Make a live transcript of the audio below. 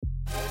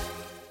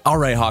All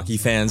right, hockey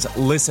fans,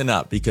 listen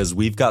up because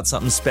we've got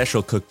something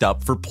special cooked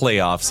up for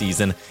playoff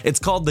season. It's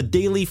called the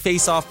Daily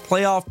Face-Off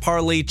Playoff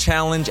Parlay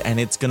Challenge, and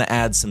it's going to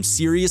add some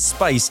serious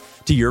spice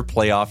to your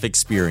playoff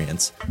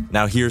experience.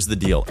 Now, here's the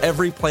deal.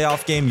 Every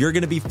playoff game, you're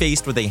going to be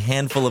faced with a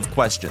handful of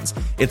questions.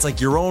 It's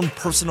like your own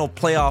personal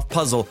playoff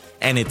puzzle,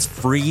 and it's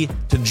free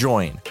to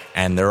join.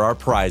 And there are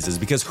prizes,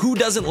 because who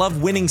doesn't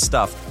love winning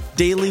stuff?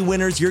 Daily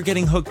winners, you're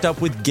getting hooked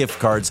up with gift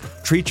cards.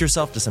 Treat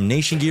yourself to some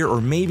Nation gear or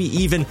maybe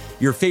even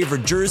your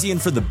favorite jersey.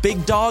 And for the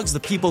big dogs, the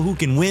people who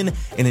can win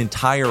an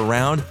entire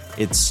round,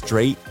 it's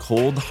straight,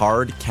 cold,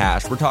 hard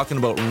cash. We're talking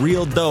about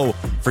real dough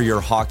for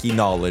your hockey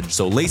knowledge.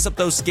 So lace up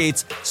those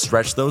skates,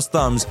 stretch those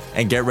thumbs,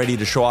 and get ready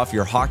to show off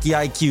your hockey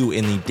IQ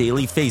in the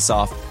Daily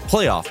Face-Off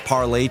Playoff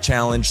Parlay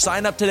Challenge.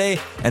 Sign up today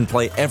and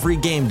play every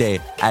game day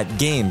at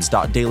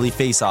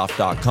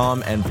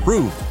games.dailyfaceoff.com and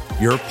prove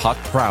your puck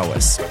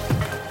prowess.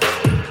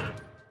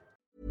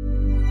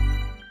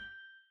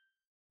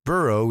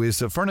 Burrow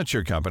is a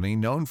furniture company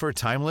known for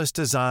timeless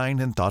design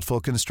and thoughtful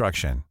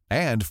construction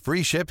and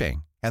free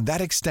shipping, and that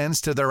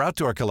extends to their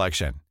outdoor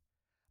collection.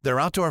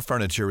 Their outdoor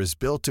furniture is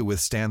built to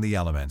withstand the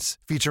elements,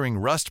 featuring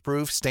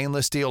rust-proof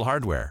stainless steel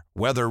hardware,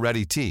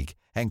 weather-ready teak,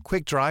 and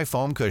quick-dry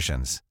foam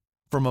cushions.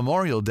 For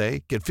Memorial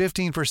Day, get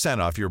 15%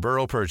 off your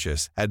Burrow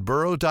purchase at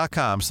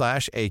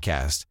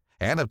burrow.com/ACAST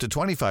and up to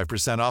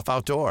 25% off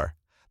outdoor.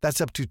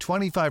 That's up to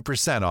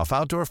 25% off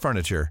outdoor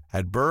furniture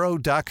at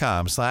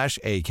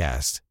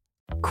burrow.com/ACAST.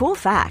 Cool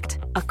fact,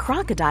 a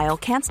crocodile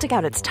can't stick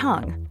out its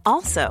tongue.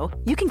 Also,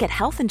 you can get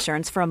health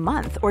insurance for a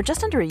month or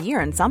just under a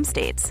year in some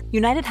states.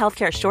 United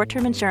Healthcare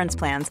short-term insurance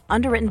plans,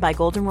 underwritten by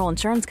Golden Rule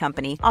Insurance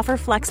Company, offer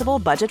flexible,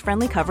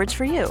 budget-friendly coverage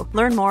for you.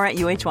 Learn more at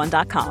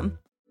uh1.com.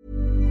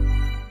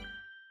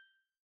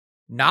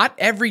 Not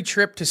every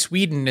trip to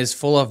Sweden is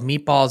full of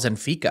meatballs and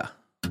fika.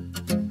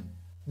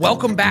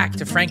 Welcome back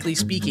to Frankly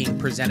Speaking,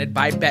 presented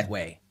by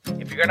Betway.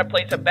 If you're going to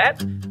place a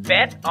bet,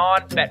 bet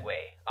on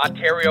Betway.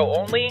 Ontario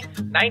only,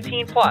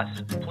 19 plus.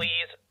 Please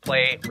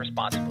play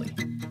responsibly.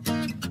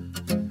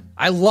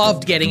 I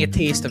loved getting a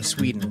taste of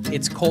Sweden,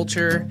 its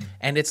culture,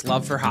 and its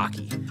love for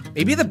hockey.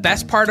 Maybe the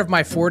best part of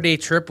my 4-day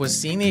trip was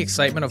seeing the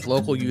excitement of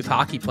local youth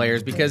hockey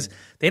players because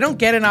they don't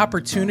get an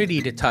opportunity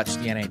to touch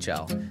the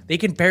NHL. They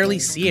can barely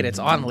see it. It's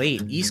on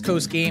late. East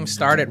Coast games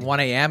start at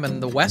 1 a.m.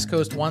 and the West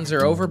Coast ones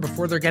are over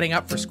before they're getting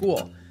up for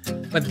school.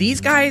 But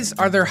these guys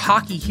are their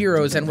hockey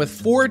heroes, and with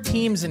 4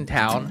 teams in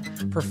town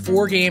for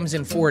 4 games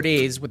in 4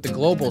 days with the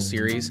Global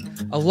Series,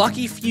 a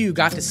lucky few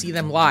got to see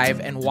them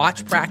live and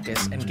watch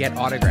practice and get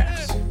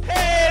autographs.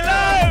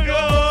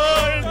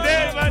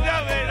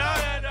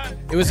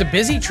 It was a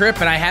busy trip,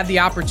 and I had the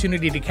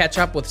opportunity to catch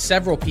up with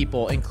several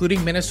people,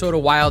 including Minnesota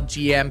Wild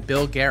GM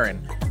Bill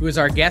Guerin, who is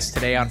our guest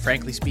today on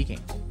Frankly Speaking.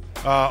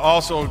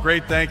 Also, a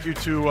great thank you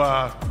to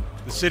the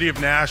city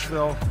of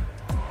Nashville,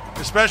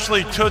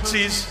 especially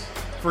Tootsie's,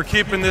 for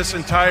keeping this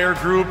entire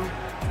group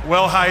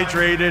well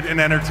hydrated and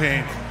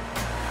entertained.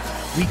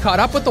 We caught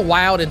up with the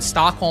Wild in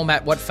Stockholm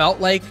at what felt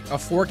like a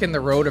fork in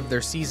the road of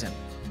their season.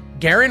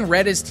 Guerin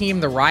read his team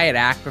the riot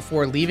act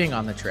before leaving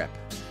on the trip.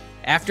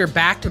 After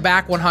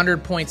back-to-back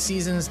 100-point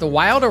seasons, the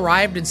Wild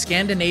arrived in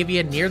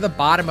Scandinavia near the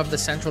bottom of the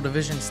Central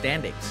Division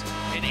standings.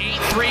 An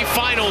 8-3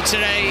 final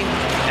today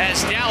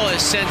as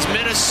Dallas sends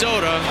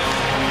Minnesota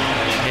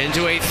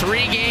into a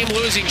 3-game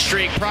losing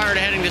streak prior to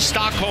heading to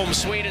Stockholm,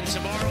 Sweden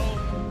tomorrow.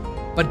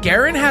 But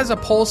Guerin has a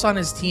pulse on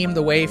his team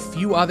the way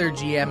few other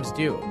GMs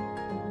do.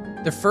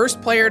 The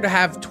first player to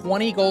have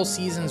 20-goal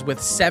seasons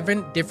with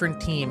 7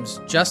 different teams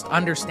just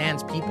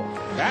understands people.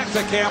 Back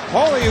to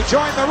Campoli, who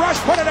joined the rush,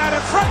 put it out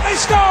in front, they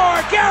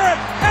score! Guerin!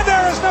 And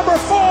there is number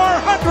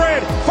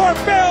 400 for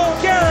Bill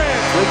Guerin!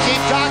 We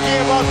keep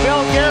talking about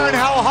Bill Guerin,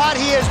 how hot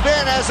he has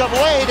been as of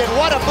late, and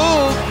what a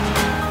move!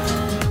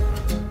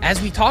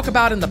 As we talk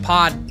about in the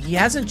pod, he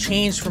hasn't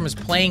changed from his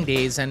playing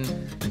days, and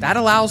that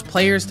allows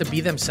players to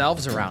be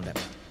themselves around him.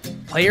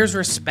 Players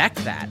respect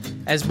that.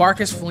 As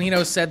Marcus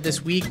Foligno said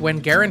this week, when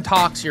Guerin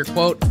talks, you're,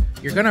 quote,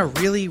 you're going to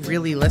really,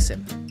 really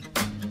listen.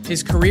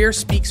 His career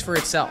speaks for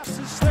itself.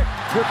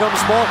 Here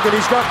comes Malkin,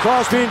 he's got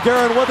Crosby and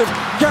Guerin with him.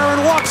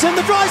 Guerin walks in,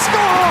 the drive,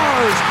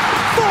 scores!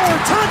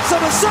 4/10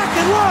 of a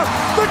second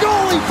left, the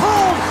goalie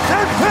pulled,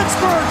 and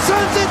Pittsburgh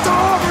sends it to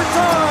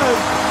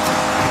overtime!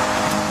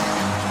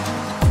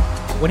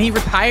 When he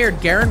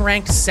retired, Guerin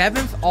ranked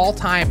 7th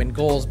all-time in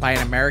goals by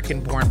an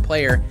American-born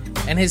player,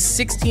 and his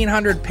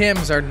 1,600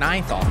 PIMs are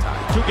 9th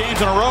all-time. 2 games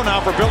in a row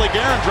now for Billy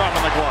Guerin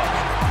dropping the glove.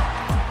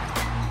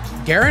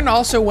 Guerin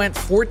also went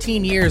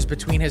 14 years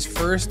between his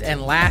first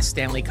and last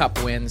Stanley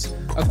Cup wins,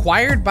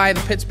 acquired by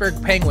the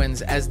Pittsburgh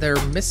Penguins as their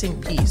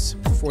missing piece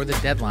before the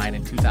deadline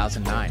in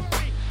 2009.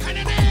 And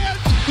it is!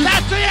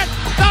 That's it!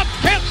 The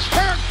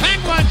Pittsburgh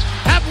Penguins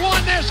have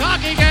won this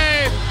hockey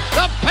game!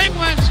 The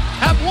Penguins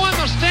have won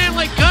the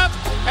Stanley Cup,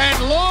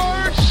 and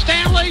Lord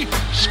Stanley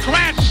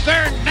scratched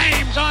their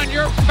names on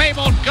your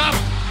fabled cup.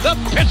 The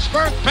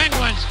Pittsburgh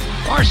Penguins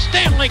are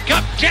Stanley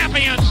Cup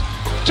champions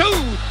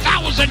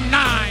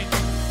 2009.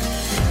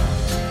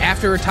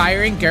 After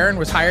retiring, Guerin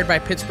was hired by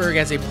Pittsburgh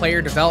as a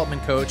player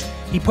development coach.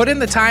 He put in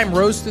the time,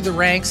 rose through the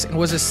ranks, and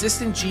was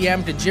assistant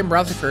GM to Jim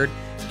Rutherford,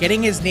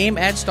 getting his name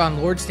etched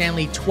on Lord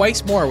Stanley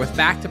twice more with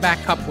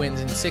back-to-back Cup wins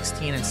in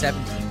 16 and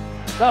 17.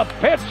 The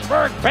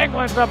Pittsburgh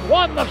Penguins have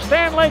won the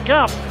Stanley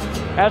Cup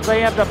as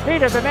they have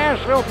defeated the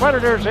Nashville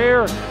Predators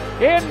here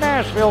in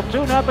Nashville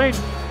 2-0.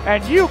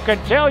 And you can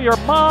tell your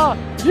ma,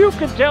 you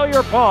can tell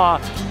your pa,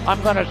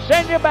 I'm going to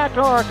send you back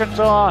to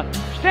Arkansas.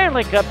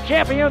 Stanley Cup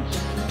champions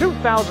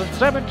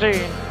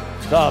 2017,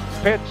 the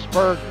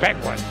Pittsburgh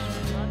Penguins.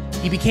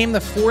 He became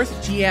the fourth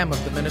GM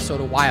of the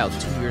Minnesota Wild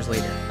 2 years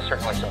later.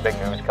 Certainly some big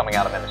news coming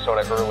out of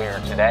Minnesota earlier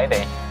today.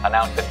 They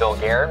announced that Bill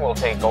Guerin will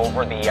take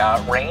over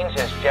the reins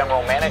as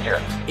general manager.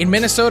 In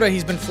Minnesota,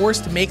 he's been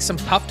forced to make some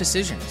tough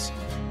decisions.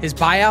 His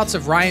buyouts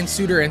of Ryan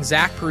Suter and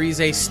Zach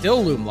Parise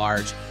still loom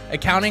large,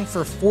 accounting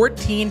for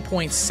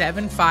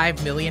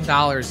 $14.75 million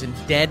in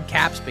dead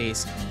cap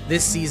space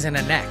this season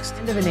and next.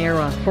 End of an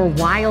era for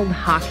Wild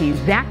hockey.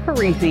 Zach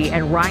Parise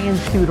and Ryan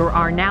Suter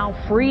are now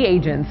free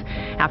agents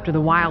after the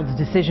Wild's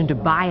decision to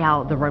buy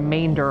out the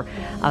remainder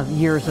of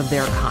years of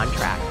their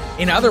contract.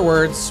 In other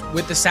words,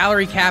 with the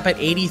salary cap at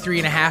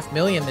 $83.5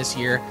 million this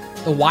year,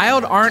 the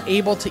Wild aren't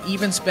able to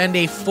even spend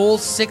a full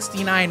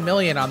 $69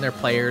 million on their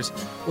players,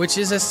 which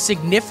is a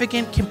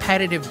significant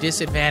competitive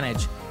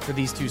disadvantage for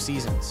these two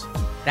seasons.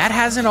 That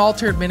hasn't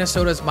altered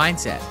Minnesota's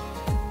mindset.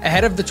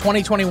 Ahead of the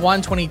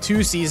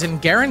 2021-22 season,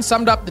 Guerin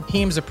summed up the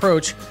team's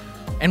approach,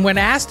 and when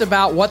asked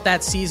about what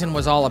that season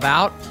was all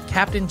about,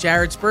 Captain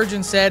Jared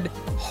Spurgeon said,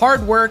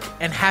 hard work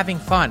and having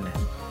fun.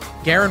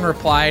 Guerin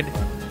replied,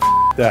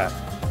 that.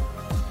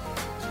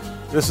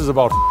 This is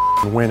about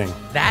winning.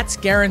 That's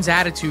Guerin's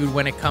attitude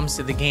when it comes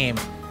to the game,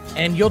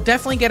 and you'll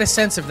definitely get a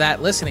sense of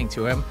that listening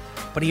to him,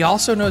 but he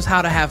also knows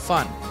how to have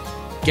fun.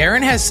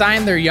 Guerin has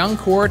signed their young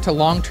core to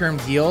long-term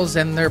deals,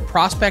 and their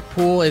prospect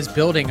pool is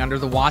building under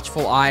the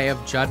watchful eye of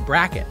Judd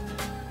Brackett.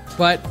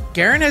 But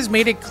Guerin has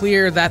made it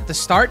clear that the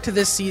start to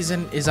this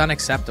season is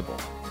unacceptable.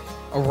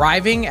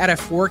 Arriving at a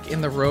fork in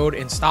the road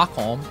in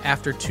Stockholm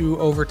after 2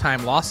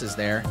 overtime losses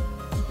there,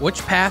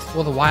 which path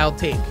will the Wild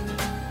take?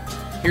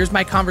 Here's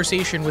my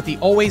conversation with the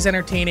always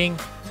entertaining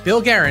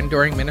Bill Guerin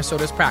during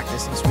Minnesota's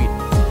practice in Sweden.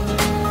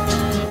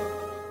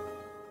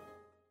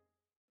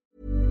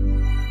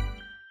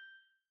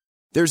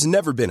 There's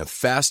never been a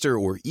faster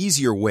or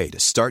easier way to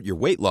start your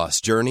weight loss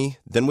journey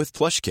than with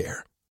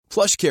PlushCare.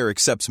 PlushCare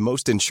accepts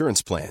most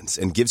insurance plans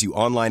and gives you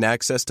online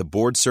access to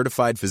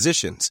board-certified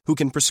physicians who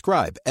can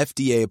prescribe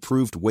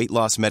FDA-approved weight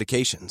loss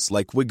medications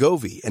like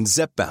Wegovy and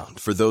Zepbound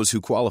for those who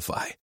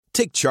qualify.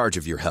 Take charge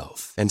of your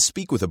health and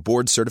speak with a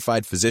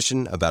board-certified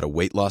physician about a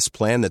weight loss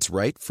plan that's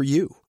right for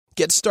you.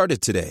 Get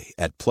started today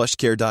at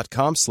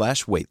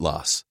plushcare.com/weight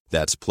loss.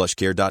 That's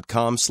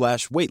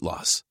plushcare.com/weight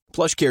loss.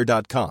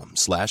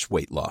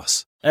 plushcare.com/weight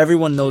loss.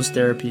 Everyone knows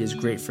therapy is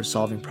great for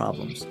solving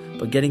problems,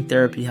 but getting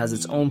therapy has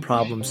its own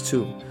problems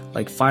too,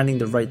 like finding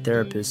the right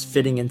therapist,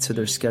 fitting into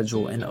their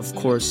schedule, and of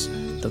course,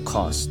 the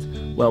cost.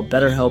 Well,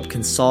 BetterHelp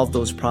can solve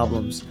those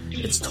problems.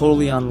 It's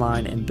totally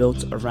online and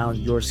built around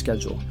your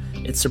schedule.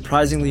 It's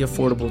surprisingly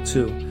affordable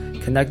too.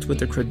 Connect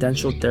with a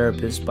credentialed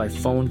therapist by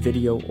phone,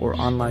 video, or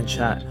online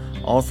chat,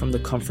 all from the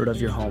comfort of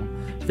your home.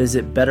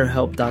 Visit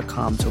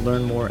BetterHelp.com to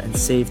learn more and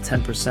save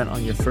 10%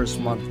 on your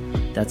first month.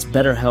 That's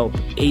BetterHelp,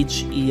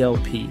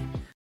 H-E-L-P.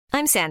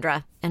 I'm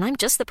Sandra, and I'm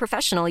just the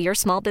professional your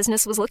small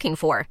business was looking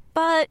for.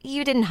 But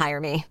you didn't hire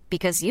me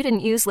because you didn't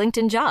use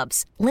LinkedIn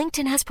Jobs.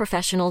 LinkedIn has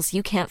professionals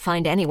you can't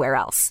find anywhere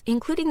else,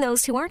 including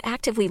those who aren't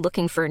actively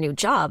looking for a new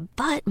job,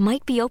 but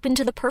might be open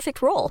to the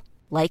perfect role,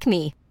 like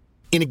me.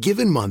 In a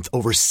given month,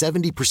 over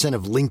 70%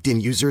 of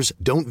LinkedIn users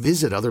don't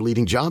visit other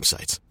leading job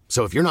sites.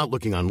 So if you're not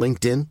looking on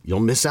LinkedIn, you'll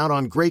miss out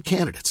on great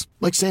candidates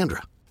like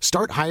Sandra.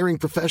 Start hiring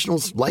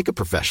professionals like a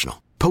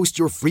professional. Post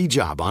your free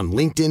job on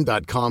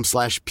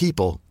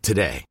linkedin.com/people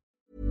today.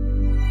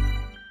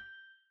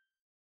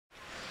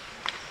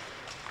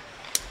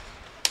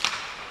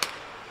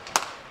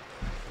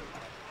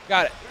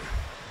 Got it.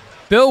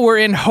 Bill, we're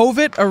in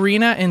Hovet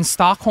Arena in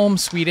Stockholm,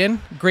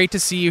 Sweden. Great to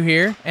see you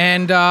here.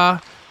 And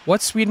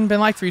what's Sweden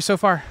been like for you so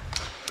far?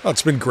 Oh,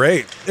 it's been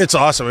great. It's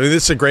awesome. I mean,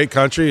 this is a great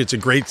country. It's a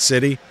great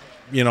city.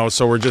 You know,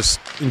 so we're just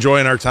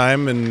enjoying our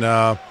time, and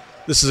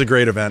this is a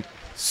great event.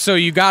 So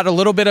you got a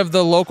little bit of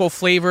the local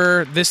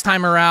flavor this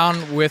time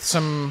around with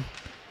some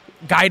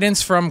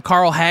guidance from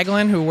Carl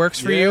Hagelin, who works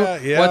for you.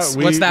 Yeah,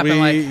 what's that been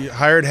like? We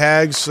hired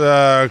Hags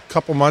a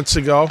couple months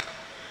ago.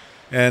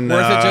 And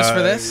worth it just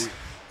for this?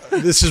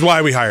 This is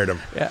why we hired him.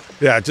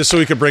 Yeah, just so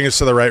he could bring us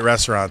to the right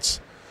restaurants.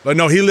 But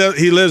no, he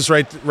lives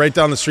right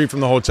down the street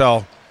from the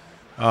hotel.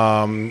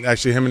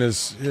 Actually, him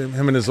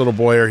and his little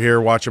boy are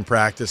here watching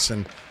practice,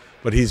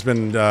 but he's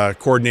been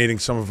coordinating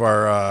some of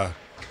our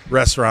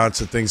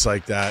restaurants and things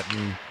like that.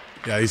 And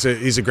yeah,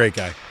 he's a great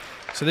guy.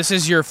 So this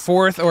is your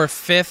 4th or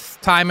 5th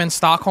time in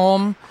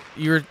Stockholm.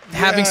 You're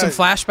having some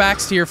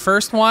flashbacks to your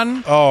first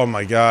one. Oh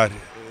my God!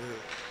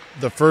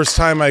 The first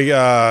time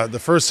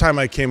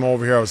I came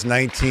over here, I was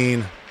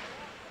 19.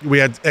 We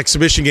had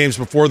exhibition games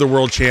before the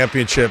World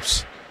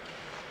Championships,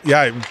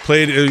 Yeah, I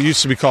played. It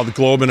used to be called the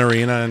Globe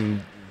Arena,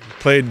 and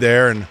played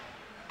there. And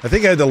I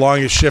think I had the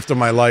longest shift of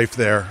my life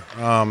there.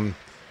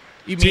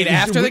 You mean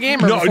after the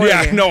game or no? Before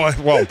Yeah, the game? no.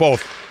 Well,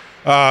 both.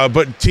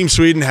 But Team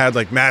Sweden had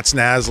like Mats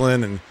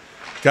Naslund and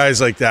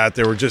guys like that.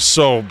 They were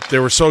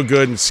so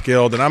good and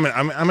skilled. And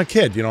I'm a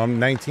kid. I'm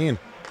 19.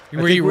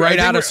 Were you right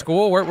out of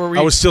school? Where were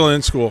you? I was still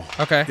in school.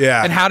 Okay.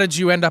 Yeah. And how did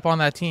you end up on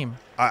that team?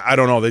 I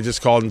don't know. They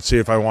just called and see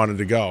if I wanted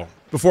to go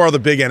before all the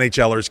big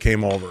NHLers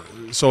came over.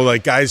 So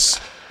like guys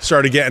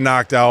started getting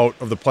knocked out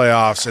of the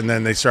playoffs, and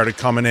then they started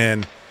coming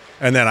in,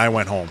 and then I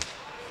went home.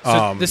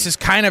 So this is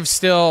kind of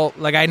still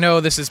like, I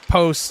know this is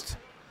post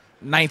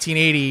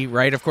 1980,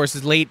 right? Of course,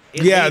 it's late.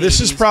 Yeah, this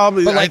 80s, is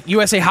probably. But like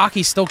USA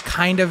Hockey's still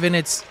kind of in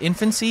its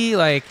infancy.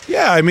 Like,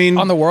 yeah, I mean,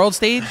 on the world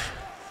stage.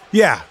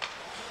 Yeah,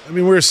 I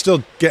mean, we were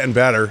still getting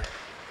better,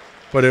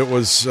 but it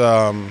was.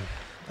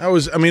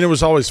 It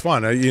was always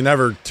fun. You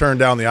never turned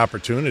down the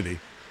opportunity.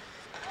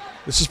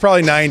 This is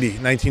probably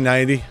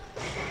 1990.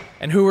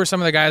 And who were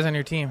some of the guys on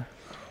your team?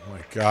 Oh,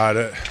 my God.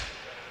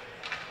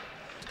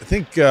 I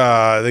think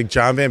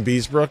John Van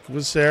Beesbrook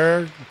was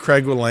there,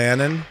 Craig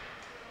Willannon,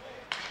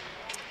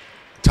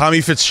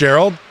 Tommy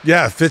Fitzgerald.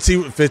 Yeah,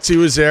 Fitzy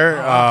was there.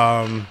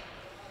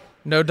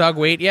 No Doug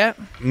Waite yet?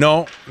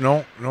 No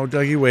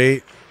Dougie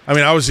Waite. I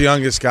mean, I was the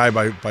youngest guy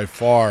by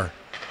far.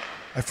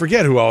 I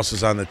forget who else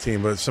is on the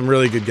team, but some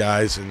really good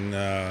guys, and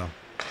yeah,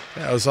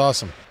 it was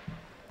awesome.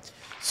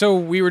 So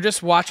we were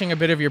just watching a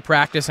bit of your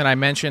practice, and I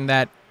mentioned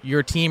that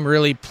your team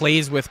really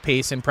plays with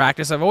pace in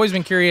practice. I've always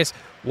been curious,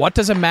 what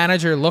does a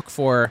manager look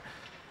for?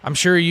 I'm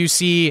sure you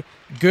see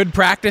good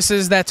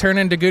practices that turn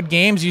into good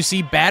games. You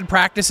see bad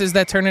practices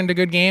that turn into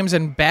good games,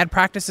 and bad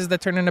practices that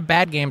turn into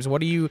bad games.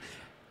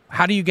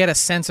 How do you get a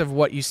sense of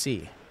what you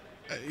see?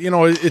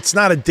 It's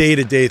not a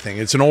day-to-day thing.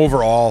 It's an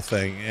overall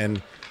thing,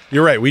 and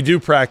you're right. We do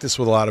practice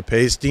with a lot of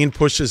pace. Dean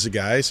pushes the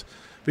guys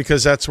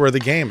because that's where the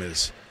game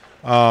is.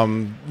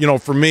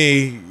 For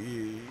me,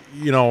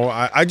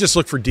 I just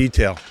look for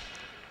detail.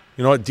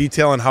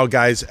 Detail on how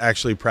guys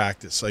actually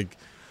practice. Like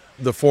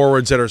the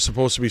forwards that are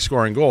supposed to be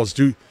scoring goals.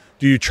 Do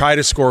you try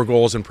to score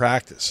goals in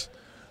practice?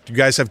 Do you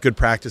guys have good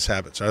practice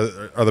habits?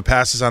 Are the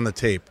passes on the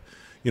tape?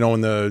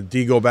 When the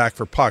D go back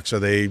for pucks, are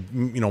they,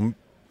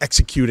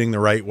 executing the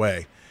right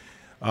way?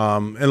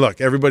 And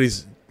look,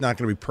 everybody's not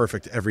going to be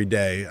perfect every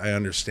day. I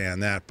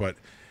understand that, but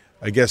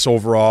I guess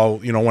overall,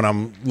 when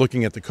I'm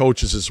looking at the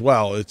coaches as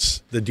well,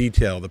 it's the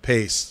detail, the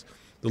pace,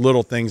 the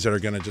little things that are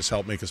going to just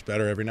help make us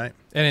better every night.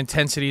 And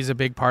intensity is a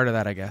big part of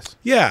that, I guess.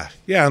 Yeah,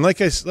 and like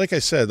I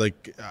said,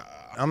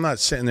 I'm not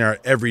sitting there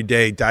every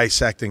day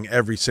dissecting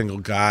every single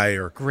guy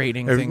or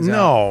grading things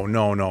out.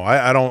 No.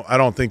 I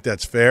don't think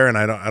that's fair, and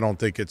I don't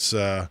think it's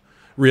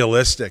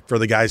realistic for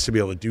the guys to be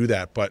able to do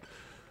that. But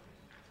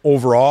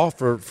overall,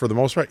 for the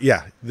most part,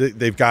 yeah,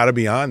 they've got to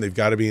be on. They've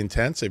got to be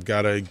intense. They've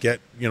got to get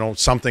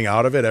something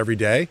out of it every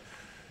day,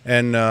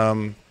 and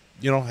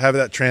have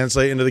that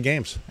translate into the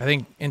games. I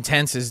think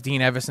intense is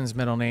Dean Evason's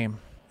middle name.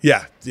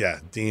 Yeah.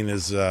 Dean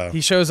is.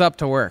 He shows up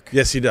to work.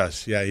 Yes, he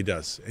does. Yeah, he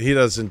does. He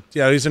doesn't.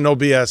 Yeah, he's a no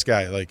BS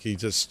guy. Like he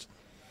just,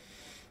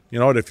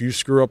 if you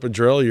screw up a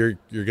drill, you're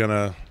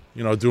gonna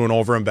do an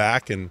over and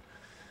back, and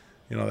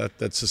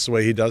that's just the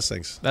way he does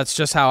things. That's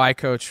just how I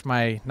coach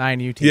my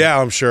 9U team. Yeah,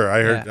 I'm sure.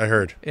 I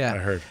heard. Yeah. I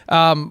heard.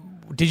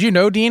 Did you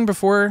know Dean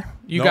before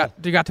you No.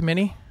 got to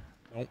Mini?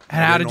 Nope.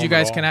 And how did you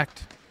guys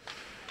connect?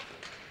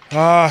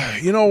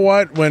 You know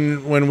what?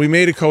 When we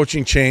made a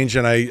coaching change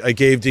and I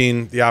gave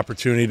Dean the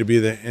opportunity to be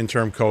the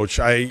interim coach,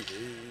 I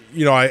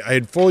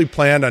had fully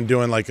planned on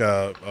doing like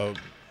a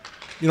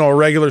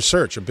regular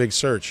search, a big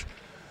search.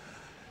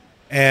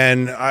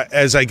 And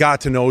as I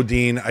got to know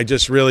Dean, I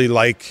just really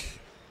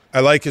I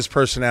like his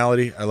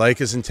personality. I like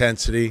his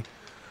intensity,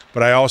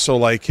 but I also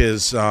like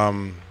his,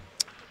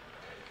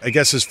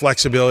 his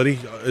flexibility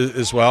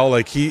as well.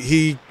 Like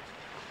he's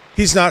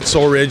not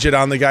so rigid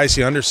on the guys.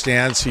 He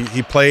understands.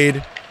 He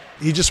played.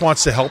 He just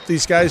wants to help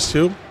these guys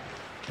too,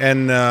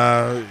 and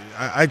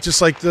I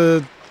just like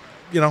I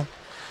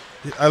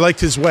liked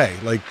his way,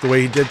 like the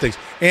way he did things,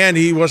 and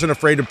he wasn't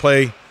afraid to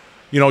play,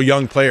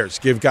 young players,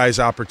 give guys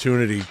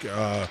opportunity.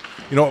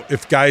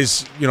 If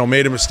guys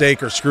made a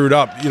mistake or screwed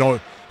up,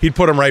 he'd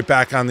put them right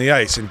back on the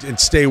ice and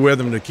stay with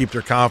them to keep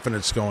their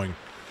confidence going.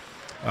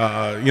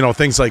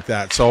 Things like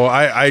that. So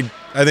I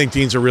think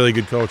Dean's a really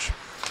good coach.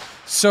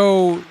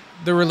 So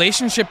the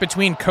relationship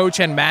between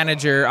coach and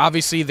manager,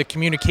 obviously the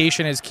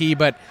communication is key,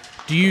 but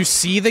do you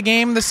see the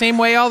game the same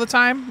way all the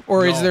time,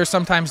 or is there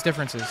sometimes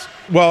differences?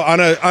 Well, on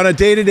a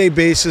day-to-day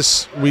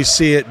basis, we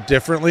see it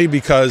differently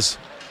because,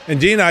 and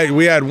Dean and I,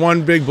 we had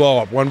one big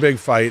blow-up, one big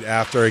fight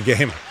after a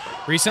game.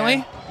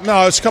 Recently?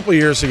 No, it's a couple of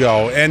years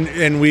ago,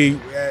 and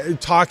we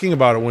talking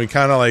about it when we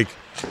kind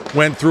of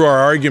went through our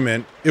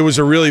argument. It was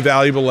a really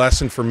valuable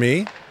lesson for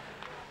me,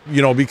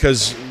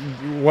 because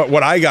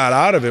what I got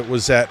out of it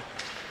was that,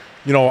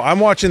 I'm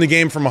watching the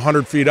game from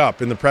 100 feet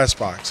up in the press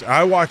box.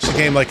 I watch the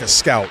game like a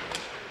scout.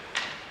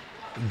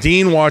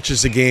 Dean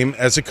watches the game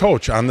as a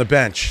coach on the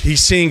bench. He's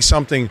seeing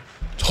something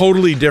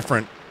totally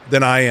different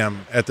than I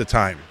am at the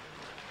time.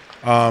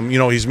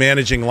 He's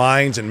managing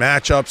lines and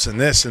matchups and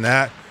this and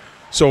that.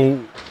 So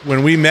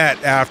when we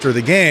met after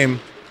the game,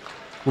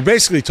 we're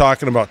basically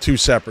talking about two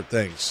separate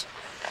things.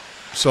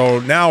 So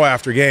now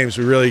after games,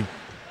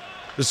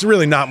 there's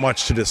really not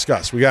much to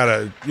discuss. We got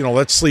to,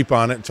 let's sleep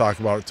on it and talk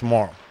about it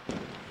tomorrow.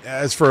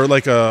 As for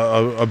like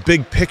a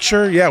big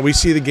picture, yeah, we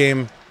see the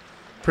game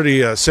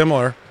pretty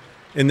similar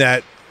in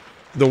that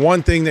the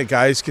one thing that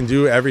guys can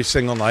do every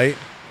single night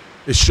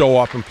is show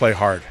up and play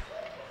hard.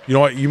 You know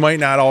what? You might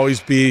not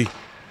always be,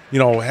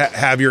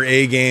 have your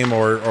A game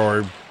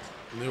or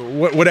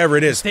whatever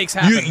it is. Mistakes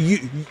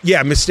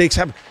happen. Mistakes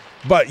happen.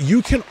 But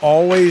you can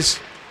always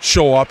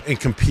show up and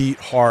compete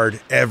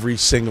hard every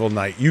single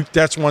night.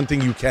 That's one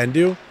thing you can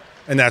do,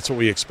 and that's what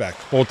we expect.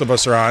 Both of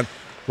us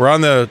we're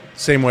on the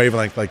same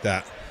wavelength like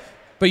that.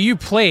 But you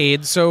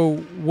played,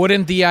 so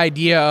wouldn't the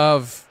idea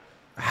of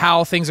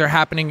how things are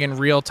happening in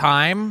real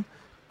time,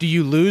 do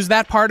you lose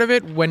that part of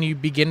it when you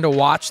begin to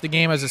watch the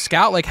game as a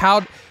scout? Like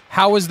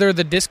how is there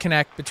the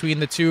disconnect between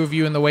the two of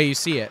you and the way you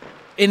see it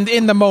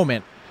in the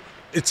moment?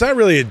 It's not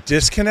really a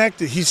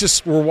disconnect.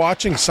 We're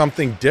watching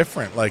something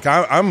different. Like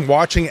I'm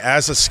watching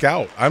as a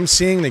scout. I'm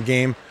seeing the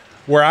game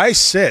where I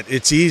sit.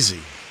 It's easy.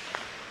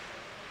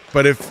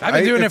 But I've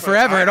been doing it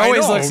forever. It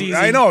always looks easy.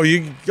 I know,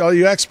 all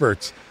you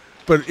experts.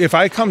 But if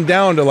I come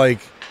down to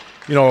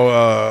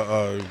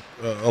a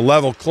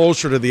level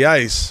closer to the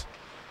ice,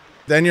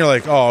 then you're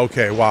like, oh,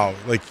 okay, wow.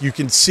 Like you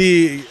can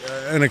see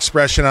an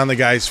expression on the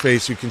guy's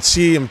face. You can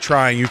see him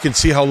trying. You can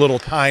see how little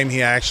time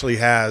he actually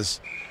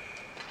has.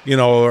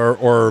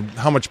 Or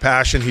how much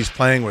passion he's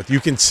playing with.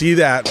 You can see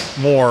that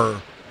more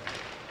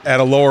at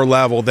a lower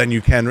level than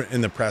you can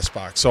in the press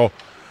box. So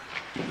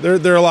there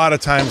are a lot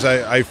of times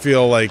I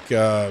feel like,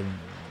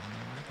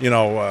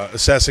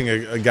 assessing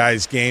a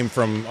guy's game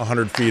from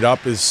 100 feet up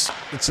it's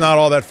not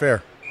all that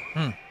fair.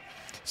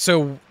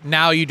 So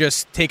now you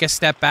just take a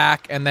step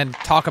back and then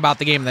talk about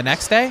the game the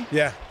next day?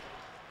 Yeah.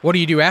 What do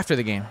you do after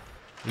the game?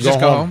 Just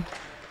go home?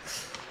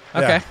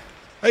 Okay.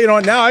 Yeah.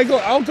 Now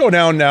I'll go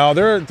down now.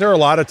 There are a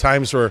lot of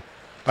times where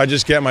I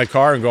just get in my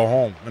car and go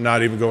home and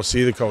not even go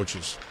see the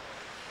coaches.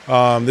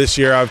 This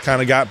year I've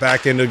kind of got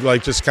back into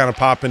like just kind of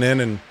popping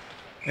in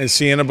and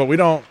seeing them, but we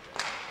don't.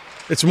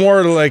 It's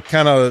more like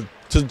kind of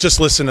to just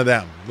listen to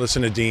them,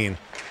 listen to Dean.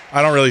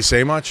 I don't really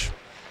say much.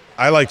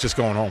 I like just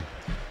going home.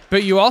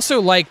 But you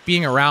also like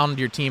being around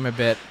your team a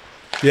bit.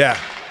 Yeah.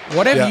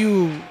 What have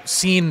you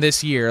seen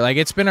this year? Like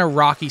it's been a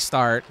rocky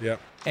start. Yeah.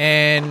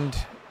 And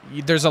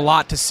there's a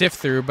lot to sift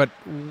through, but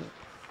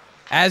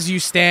as you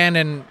stand,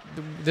 and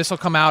this will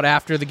come out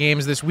after the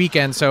games this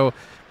weekend, so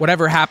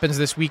whatever happens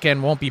this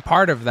weekend won't be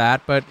part of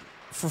that, but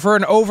for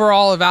an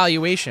overall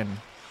evaluation,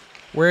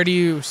 where do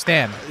you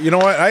stand? You know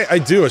what? I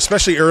do,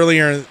 especially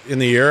earlier in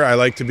the year. I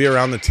like to be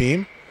around the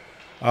team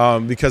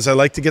because I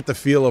like to get the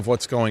feel of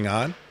what's going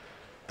on.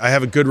 I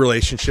have a good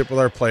relationship with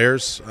our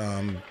players.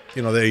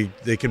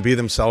 They can be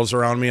themselves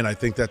around me, and I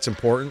think that's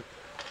important.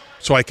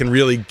 So I can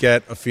really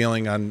get a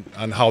feeling on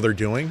how they're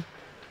doing.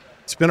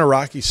 It's been a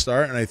rocky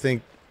start,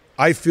 and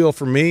I feel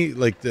for me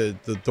like the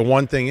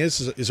one thing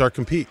is our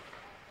compete.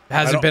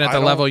 Has it been at the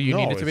level you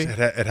need it to be?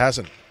 It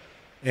hasn't.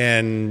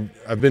 And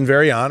I've been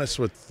very honest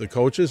with the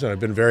coaches, and I've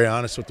been very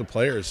honest with the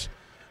players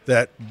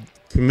that,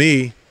 to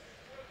me,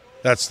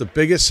 that's the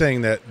biggest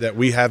thing that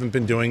we haven't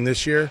been doing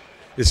this year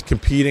is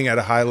competing at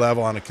a high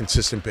level on a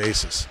consistent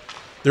basis.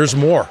 There's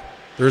more.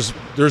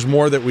 There's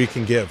more that we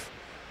can give.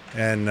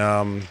 And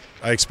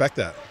I expect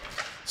that.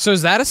 So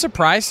is that a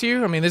surprise to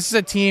you? I mean, this is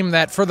a team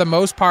that, for the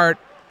most part,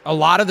 a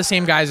lot of the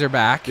same guys are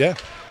back. Yeah.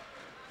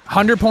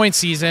 100-point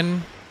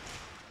season.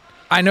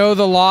 I know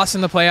the loss in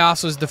the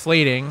playoffs was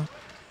deflating,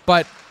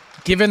 but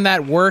given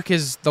that work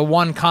is the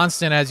one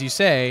constant, as you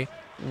say,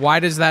 why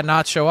does that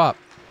not show up?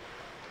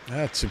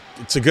 Yeah,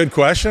 it's a good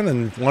question,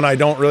 and one I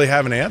don't really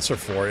have an answer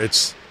for.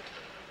 It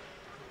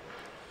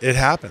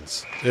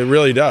happens. It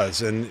really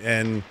does.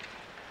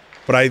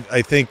 But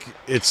I think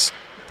it's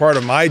part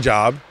of my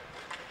job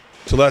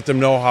to let them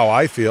know how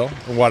I feel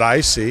and what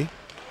I see.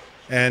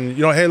 And,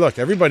 hey, look,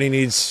 everybody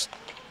needs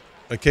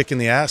a kick in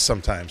the ass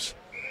sometimes.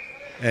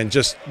 And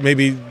just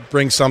maybe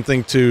bring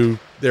something to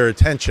their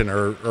attention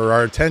or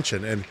our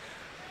attention. And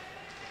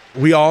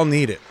we all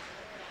need it.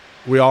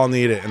 We all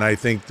need it. And I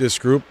think this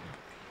group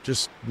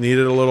just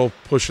needed a little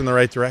push in the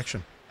right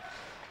direction.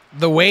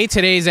 The way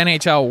today's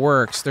NHL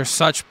works, there's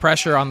such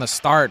pressure on the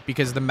start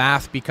because the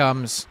math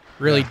becomes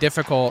really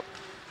difficult.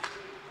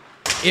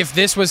 If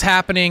this was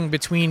happening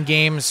between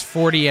games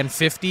 40 and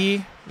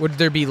 50, would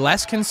there be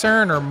less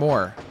concern or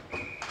more?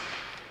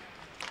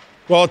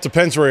 Well, it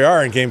depends where you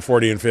are in game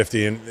 40 and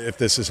 50 and if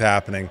this is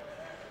happening.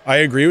 I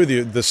agree with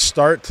you. The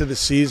start to the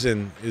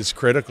season is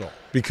critical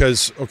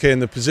because, in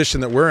the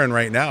position that we're in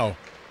right now,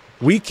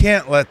 we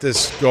can't let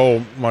this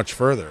go much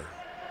further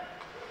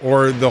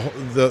or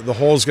the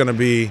hole's going to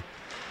be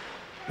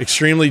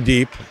extremely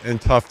deep and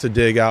tough to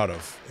dig out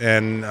of.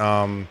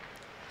 And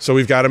so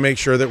we've got to make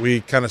sure that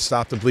we kind of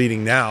stop the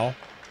bleeding now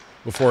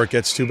before it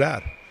gets too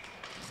bad.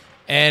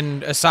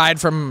 And aside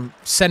from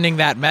sending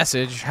that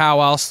message,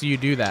 how else do you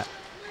do that?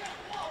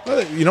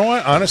 Well, you know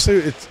what?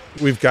 Honestly,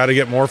 we've got to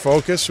get more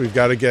focused. We've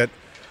got to get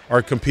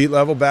our compete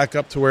level back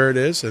up to where it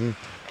is, and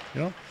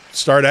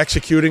start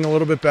executing a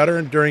little bit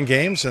better during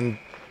games, and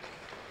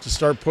to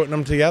start putting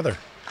them together.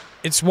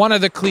 It's one of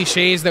the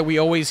cliches that we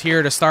always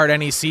hear to start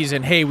any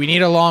season. Hey, we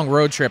need a long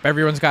road trip.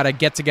 Everyone's got to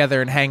get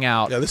together and hang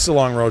out. Yeah, this is a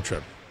long road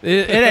trip.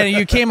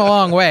 You came a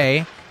long way,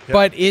 yeah.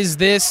 But is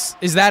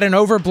that an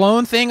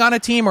overblown thing on a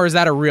team, or is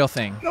that a real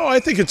thing? No, I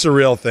think it's a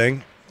real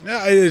thing.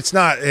 Yeah, it's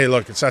not. Hey,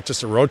 look, it's not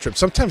just a road trip.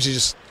 Sometimes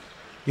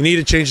you need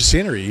to change the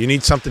scenery. You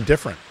need something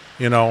different.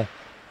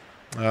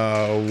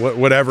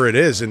 Whatever it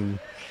is, and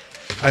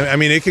I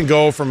mean, it can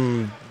go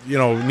from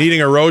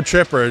needing a road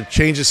trip or a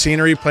change of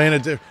scenery,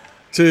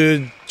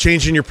 to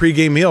changing your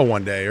pregame meal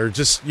one day, or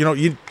just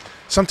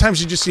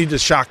sometimes you just need to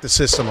shock the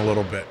system a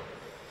little bit.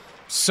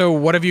 So,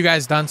 what have you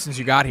guys done since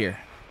you got here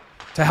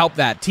to help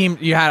that team?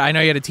 I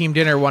know you had a team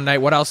dinner one night.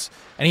 What else?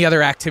 Any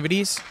other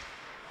activities?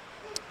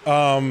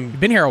 You've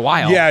been here a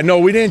while. Yeah, no,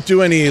 we didn't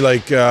do any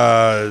like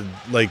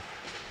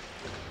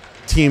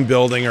team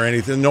building or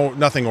anything. No,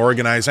 nothing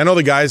organized. I know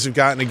the guys have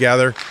gotten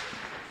together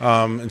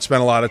and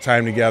spent a lot of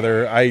time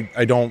together.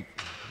 I don't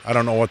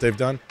know what they've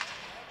done,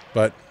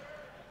 but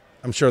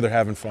I'm sure they're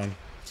having fun.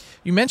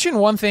 You mentioned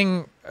one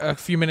thing a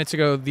few minutes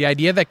ago, the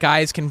idea that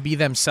guys can be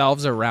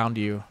themselves around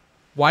you.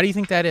 Why do you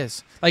think that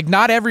is? Like,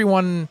 not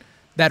everyone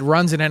that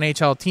runs an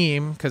NHL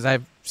team, because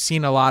I've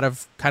seen a lot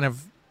of kind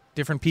of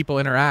different people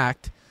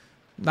interact,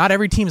 not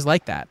every team's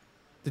like that.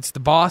 It's the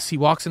boss. He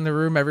walks in the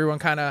room, everyone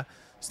kind of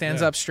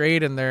stands up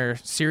straight, and they're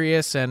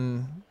serious.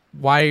 And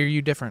why are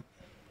you different?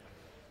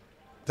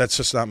 That's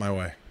just not my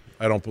way.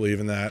 I don't believe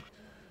in that.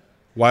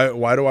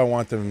 Why do I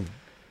want them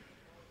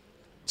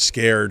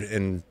scared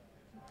and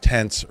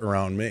tense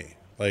around me?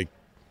 Like,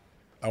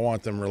 I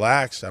want them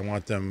relaxed. I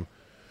want them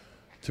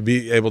to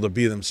be able to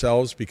be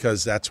themselves,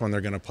 because that's when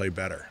they're going to play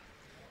better.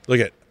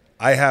 Look,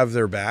 I have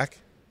their back.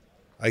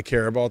 I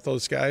care about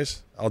those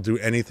guys. I'll do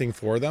anything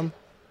for them.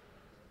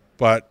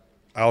 But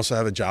I also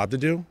have a job to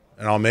do,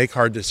 and I'll make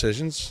hard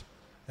decisions.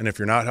 And if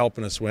you're not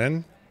helping us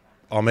win,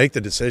 I'll make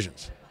the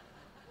decisions.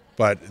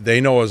 But they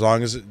know as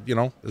long as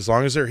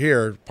they're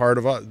here, part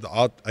of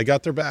I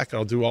got their back.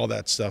 I'll do all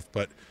that stuff.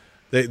 But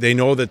they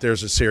know that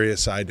there's a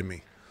serious side to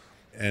me,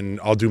 and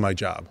I'll do my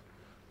job.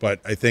 But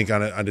I think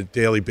on a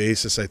daily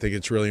basis, I think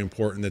it's really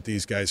important that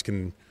these guys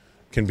can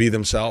be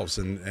themselves,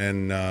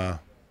 and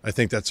I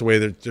think that's the way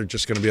that they're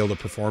just going to be able to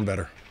perform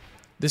better.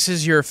 This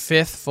is your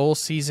 5th full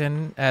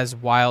season as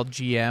Wild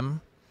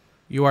GM.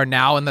 You are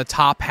now in the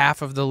top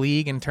half of the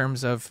league in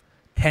terms of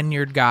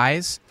tenured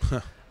guys.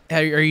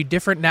 Are you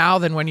different now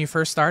than when you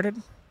first started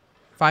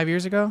 5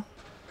 years ago?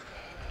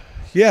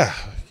 Yeah,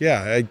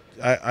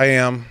 I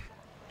am.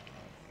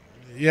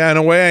 Yeah, in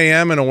a way I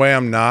am, in a way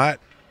I'm not.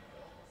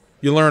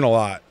 You learn a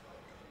lot.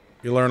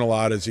 You learn a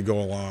lot as you go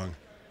along.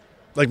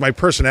 Like, my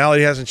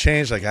personality hasn't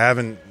changed. Like, I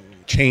haven't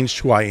changed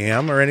who I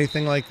am or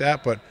anything like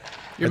that. But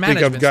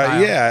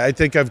I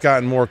think I've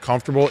gotten more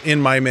comfortable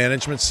in my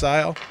management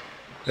style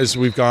as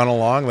we've gone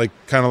along. Like,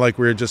 kind of like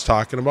we were just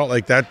talking about.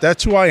 Like,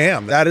 that's who I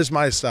am. That is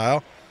my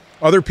style.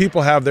 Other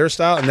people have their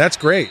style, and that's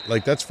great.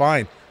 Like, that's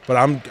fine. But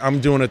I'm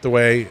doing it the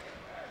way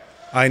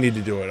I need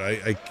to do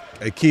it.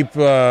 I keep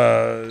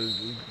a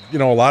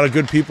lot of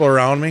good people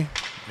around me,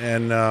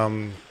 and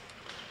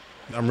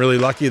I'm really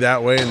lucky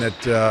that way, and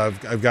that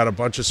I've got a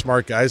bunch of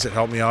smart guys that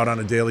help me out on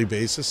a daily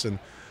basis, and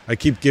I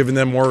keep giving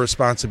them more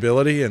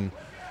responsibility. And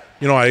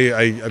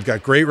I've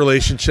got great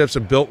relationships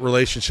and built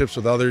relationships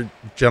with other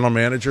general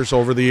managers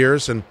over the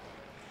years, and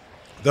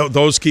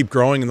those keep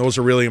growing, and those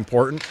are really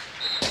important.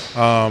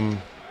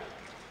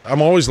 I'm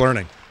always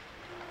learning.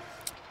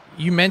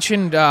 You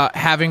mentioned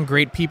having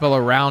great people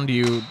around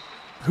you.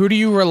 Who do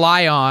you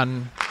rely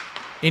on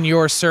in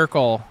your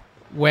circle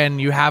when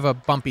you have a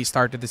bumpy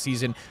start to the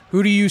season?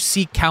 Who do you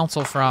seek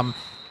counsel from?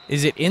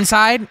 Is it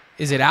inside?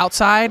 Is it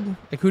outside?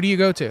 Like, who do you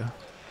go to?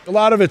 A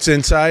lot of it's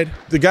inside.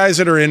 The guys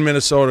that are in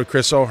Minnesota,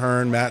 Chris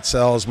O'Hearn, Matt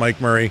Sells, Mike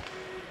Murray,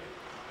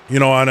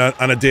 on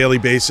a daily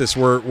basis,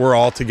 we're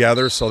all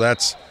together. So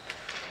that's,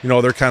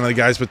 they're kind of the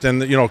guys. But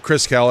then,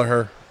 Chris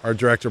Kelleher, our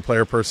director of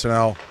player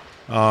personnel,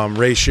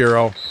 Ray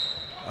Shiro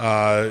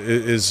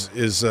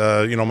is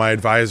my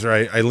advisor.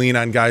 I lean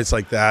on guys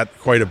like that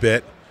quite a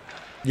bit.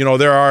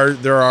 There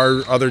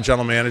are other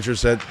general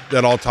managers that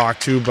I'll talk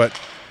to, but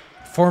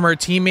former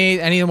teammate,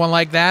 anyone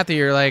like that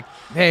you're like,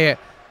 hey,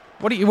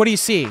 what do you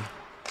see?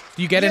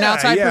 Do you get an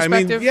outside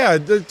perspective?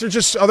 They're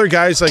just other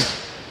guys. Like,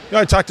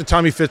 I talk to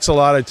Tommy Fitz a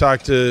lot. I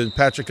talk to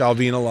Patrick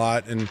Alvin a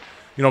lot, and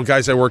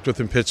guys I worked with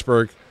in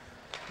Pittsburgh.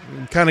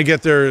 Kind of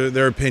get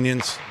their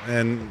opinions,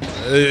 and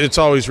it's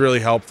always really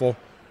helpful.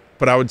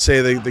 But I would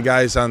say the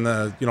guys on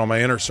the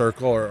my inner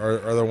circle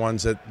are the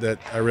ones that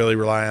I really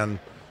rely on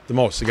the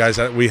most. The guys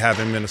that we have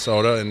in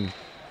Minnesota, and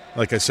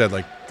like I said,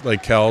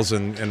 like Kells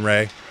and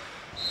Ray,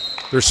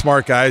 they're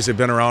smart guys. They've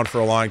been around for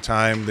a long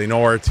time. They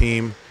know our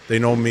team. They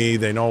know me.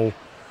 They know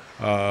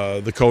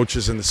the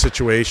coaches and the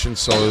situation.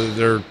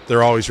 So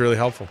they're always really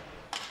helpful.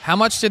 How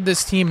much did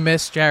this team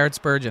miss Jared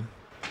Spurgeon?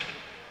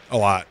 A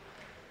lot.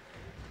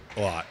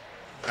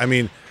 I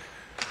mean,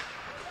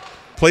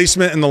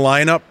 placement in the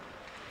lineup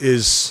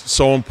is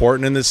so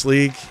important in this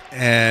league,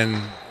 and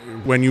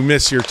when you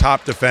miss your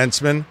top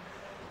defenseman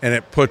and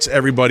it puts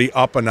everybody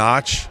up a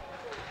notch,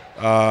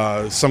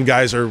 some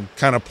guys are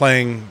kind of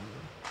playing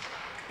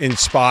in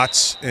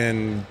spots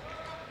and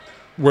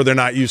where they're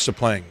not used to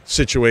playing,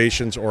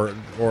 situations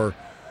or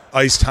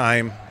ice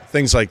time,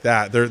 things like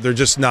that. They're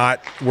just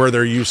not where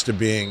they're used to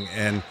being,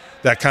 and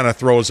that kind of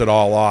throws it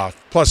all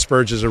off. Plus,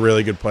 Spurge is a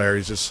really good player.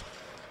 He's just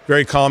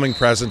very calming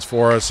presence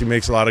for us. He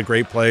makes a lot of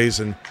great plays,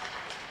 and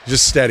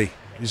just steady.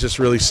 He's just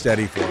really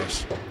steady for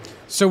us.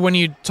 So when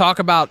you talk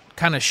about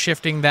kind of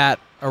shifting that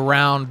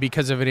around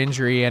because of an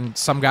injury, and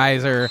some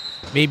guys are,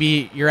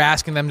 maybe you're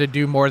asking them to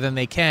do more than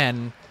they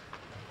can,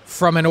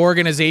 from an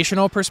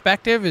organizational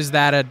perspective,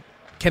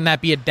 can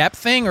that be a depth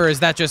thing, or is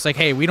that just like,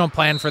 hey, we don't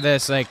plan for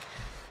this, like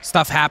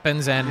stuff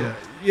happens and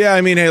Yeah,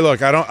 I mean, hey,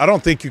 look, I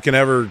don't think you can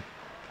ever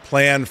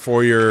plan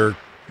for your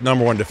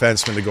number one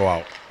defenseman to go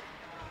out.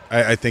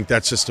 I think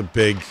that's just a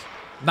big.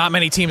 Not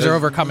many teams are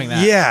overcoming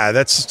that. Yeah,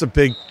 that's just a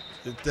big.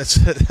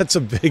 That's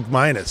a big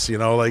minus.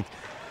 Like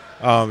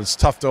it's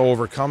tough to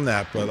overcome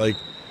that. But like,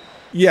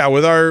 yeah,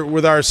 with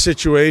our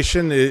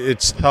situation,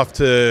 it's tough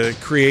to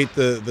create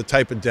the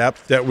type of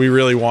depth that we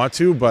really want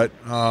to. But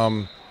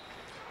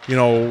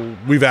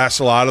we've asked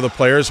a lot of the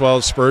players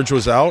while Spurge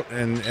was out,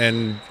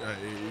 and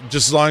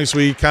just as long as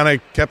we kind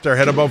of kept our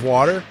head above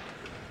water,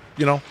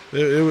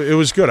 it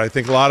was good. I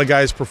think a lot of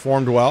guys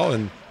performed well,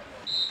 and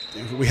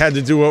we had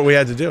to do what we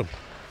had to do.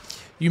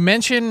 You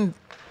mentioned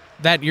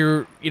that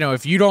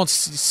if you don't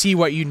see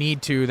what you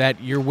need to,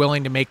 that you're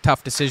willing to make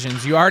tough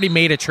decisions. You already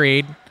made a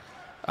trade,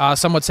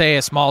 some would say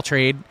a small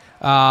trade,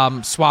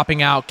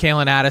 swapping out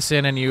Kalen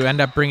Addison, and you end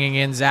up bringing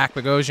in Zach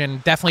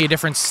Bogosian. Definitely a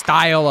different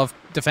style of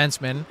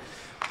defenseman.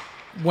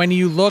 When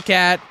you look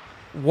at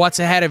what's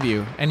ahead of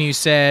you, and you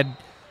said,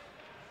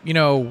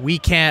 we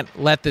can't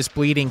let this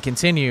bleeding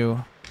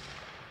continue.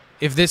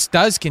 If this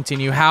does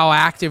continue, how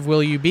active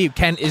will you be?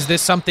 Is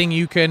this something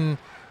you can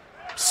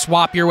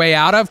swap your way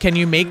out of? Can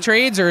you make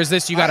trades, or is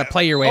this you got to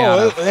play your way out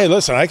of? Hey,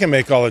 listen, I can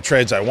make all the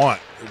trades I want,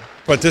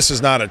 but this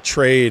is not a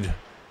trade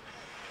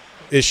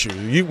issue.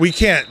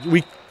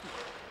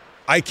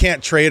 I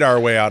can't trade our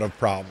way out of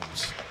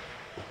problems.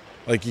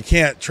 Like, you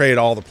can't trade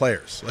all the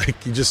players.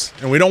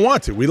 And we don't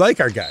want to. We like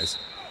our guys.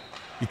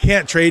 You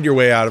can't trade your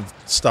way out of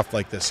stuff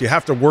like this. You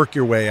have to work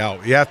your way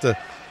out. You have to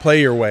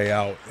play your way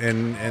out,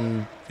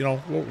 and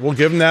we'll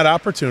give them that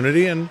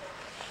opportunity. And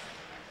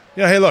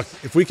hey, look,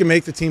 if we can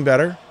make the team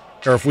better,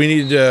 or if we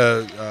need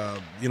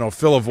to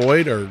fill a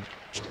void or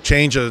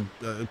change a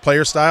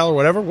player style or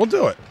whatever, we'll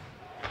do it.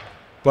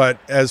 But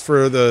as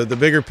for the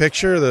bigger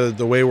picture,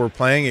 the way we're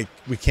playing,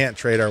 we can't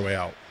trade our way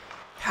out.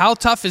 How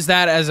tough is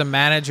that as a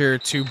manager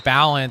to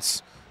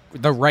balance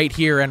the right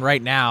here and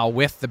right now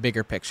with the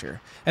bigger picture?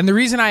 And the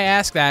reason I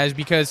ask that is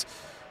because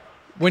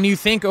when you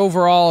think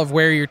overall of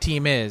where your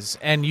team is,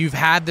 and you've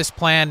had this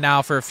plan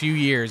now for a few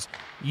years,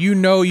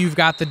 you've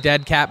got the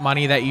dead cap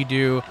money that you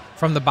do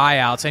from the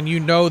buyouts,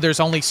 and there's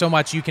only so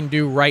much you can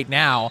do right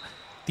now.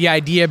 The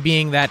idea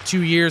being that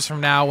 2 years from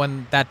now,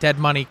 when that dead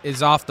money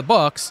is off the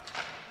books,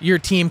 your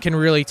team can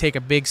really take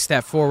a big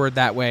step forward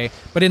that way.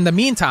 But in the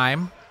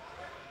meantime,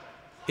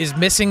 is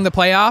missing the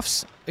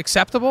playoffs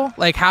acceptable?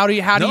 Like,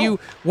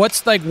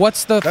 what's the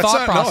thought process?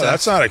 No,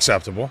 that's not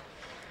acceptable.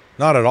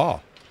 Not at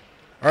all.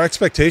 Our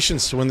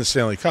expectations to win the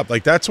Stanley Cup.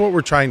 Like, that's what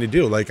we're trying to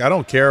do. Like, I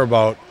don't care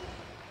about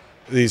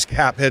these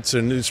cap hits,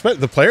 and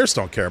the players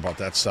don't care about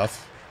that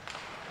stuff.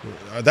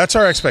 That's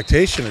our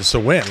expectation, is to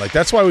win. Like,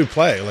 that's why we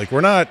play. Like,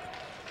 we're not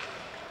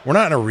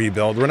in a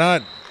rebuild. We're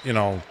not,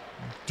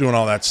 doing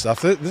all that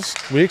stuff.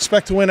 We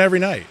expect to win every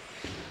night.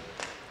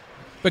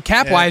 But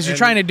cap-wise, you're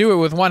trying to do it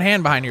with one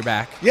hand behind your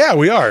back. Yeah,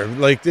 we are.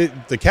 Like,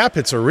 the cap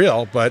hits are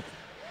real, but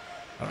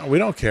we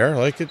don't care.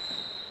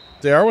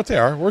 They are what they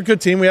are. We're a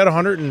good team. We had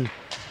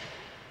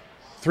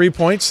 103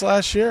 points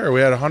last year, or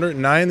we had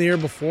 109 the year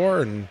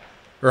before, or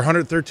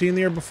 113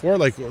 the year before.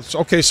 Like,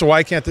 okay, so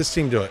why can't this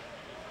team do it?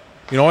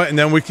 You know what? And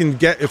then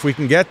if we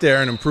can get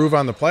there and improve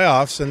on the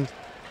playoffs, and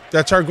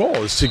that's our goal,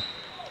 is to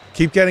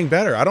keep getting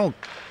better.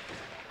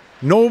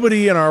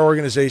 Nobody in our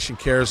organization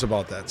cares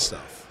about that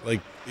stuff.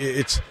 Like,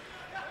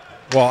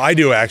 well, I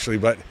do actually,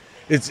 but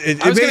I was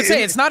going to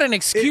say, it's not an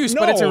excuse,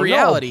 but it's a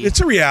reality. No, it's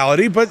a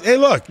reality, but hey,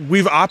 look,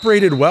 we've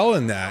operated well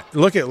in that.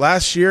 Look at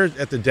last year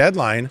at the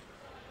deadline,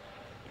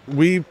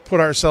 we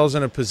put ourselves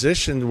in a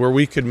position where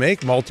we could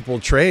make multiple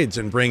trades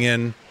and bring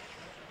in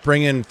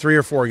 3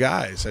 or 4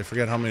 guys. I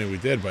forget how many we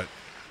did, but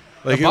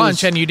a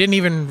bunch, and you didn't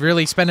even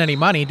really spend any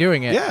money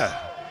doing it. Yeah.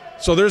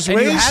 So there's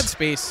ways. You had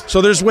space.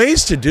 So there's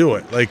ways to do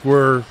it. Like,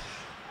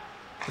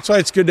 that's why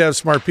it's good to have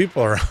smart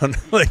people around.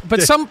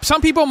 But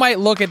some people might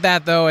look at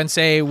that, though, and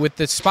say, with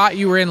the spot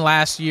you were in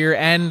last year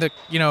and the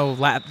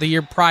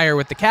year prior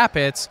with the cap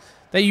hits,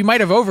 that you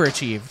might have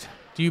overachieved.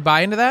 Do you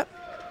buy into that?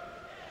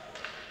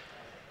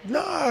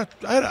 No,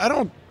 I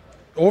don't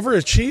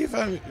overachieve.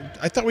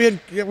 I thought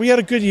we had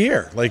a good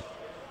year. Like,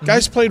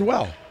 guys played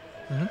well.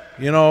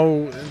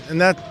 Mm-hmm. And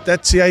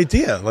that's the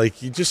idea.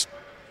 Like, you just,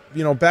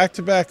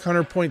 back-to-back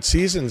 100-point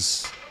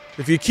seasons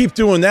if you keep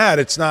doing that,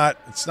 it's not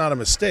a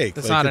mistake.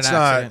 It's not an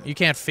accident. You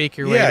can't fake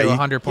your way to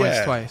 100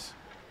 points twice.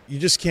 You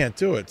just can't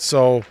do it.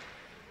 So,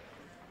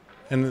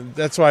 and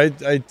that's why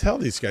I tell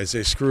these guys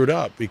they screwed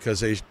up, because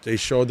they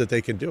showed that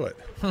they can do it,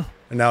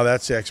 and now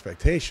that's the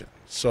expectation.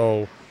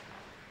 So,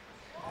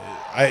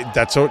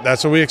 that's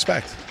what we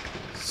expect.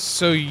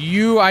 So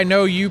I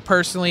know you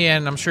personally,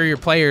 and I'm sure your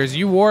players,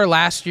 you wore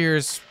last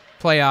year's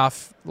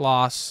playoff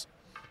loss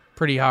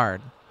pretty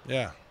hard.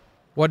 Yeah.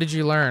 What did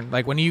you learn?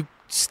 Like, when you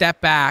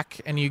step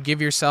back and you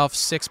give yourself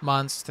 6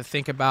 months to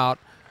think about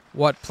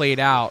what played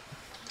out.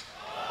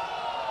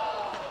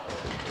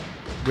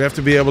 We have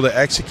to be able to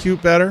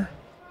execute better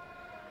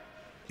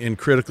in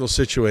critical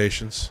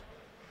situations.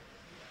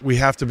 We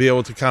have to be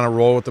able to kind of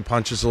roll with the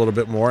punches a little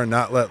bit more and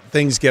not let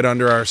things get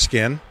under our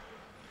skin.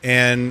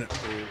 And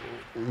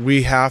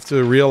we have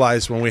to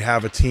realize when we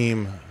have a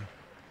team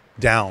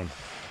down.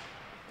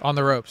 On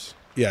the ropes.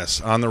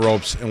 Yes, on the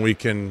ropes, and we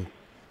can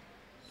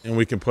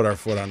put our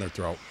foot on their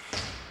throat.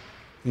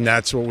 And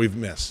that's what we've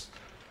missed.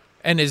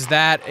 And is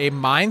that a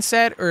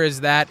mindset, or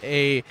is that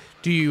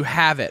do you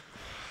have it?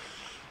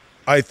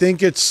 I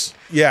think it's,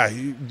 well,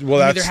 you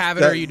that's either have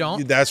it or you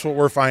don't? That's what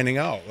we're finding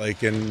out. Like,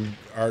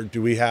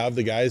 do we have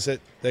the guys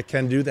that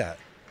can do that?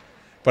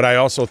 But I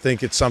also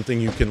think it's something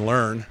you can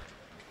learn.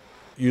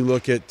 You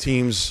look at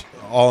teams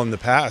all in the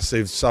past,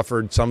 they've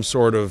suffered some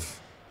sort of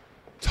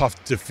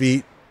tough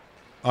defeat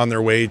on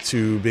their way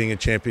to being a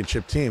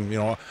championship team. You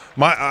know,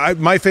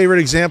 my favorite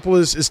example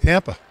is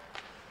Tampa.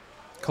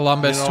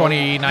 Columbus,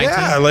 2019.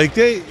 Yeah, like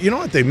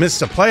they missed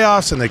the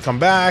playoffs and they come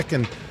back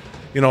and,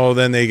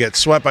 then they get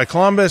swept by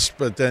Columbus.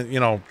 But then,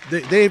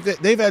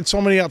 they've had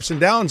so many ups and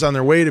downs on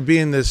their way to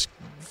being this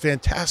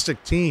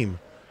fantastic team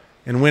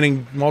and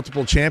winning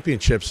multiple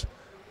championships.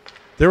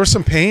 There was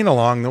some pain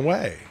along the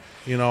way.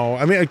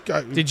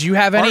 Did you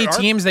have any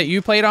teams that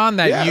you played on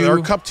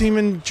our cup team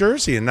in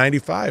Jersey in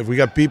 '95? We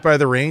got beat by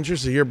the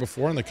Rangers the year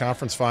before in the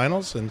conference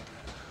finals, and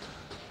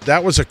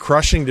that was a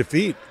crushing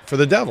defeat for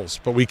the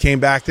Devils. But we came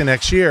back the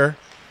next year,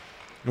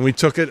 and we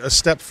took it a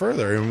step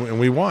further, and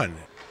we won.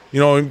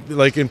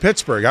 Like in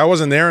Pittsburgh, I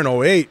wasn't there in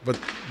 '08, but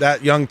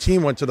that young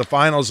team went to the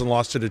finals and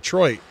lost to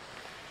Detroit.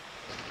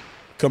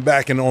 Come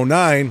back in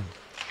 '09,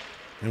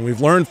 and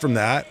we've learned from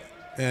that,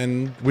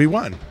 and we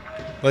won.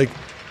 Like,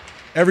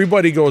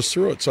 everybody goes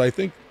through it, so I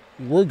think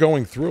we're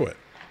going through it.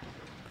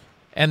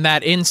 And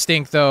that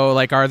instinct, though,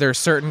 like, are there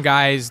certain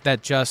guys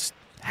that just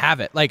have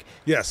it? Like,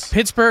 yes,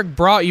 Pittsburgh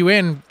brought you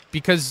in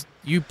because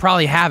you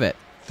probably have it.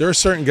 There are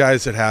certain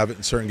guys that have it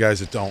and certain guys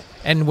that don't.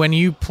 And when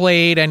you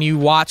played and you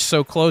watched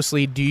so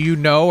closely, do you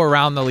know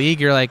around the league,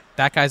 you're like,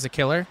 that guy's a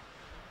killer?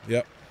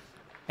 Yep.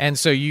 And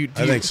so I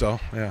think so,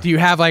 yeah. Do you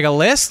have like a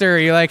list, or are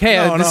you like, hey,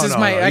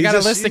 I got a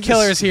list of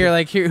killers here,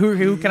 like,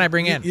 who can I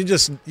bring in? You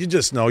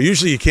just know.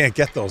 Usually you can't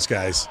get those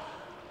guys.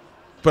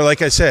 But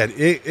like I said,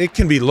 it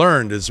can be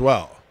learned as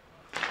well.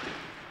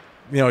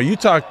 You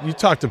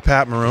talk to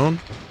Pat Maroon,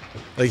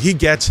 like, he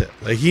gets it.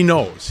 Like, he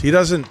knows. He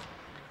doesn't,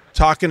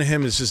 talking to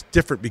him is just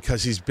different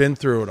because he's been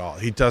through it all.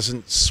 He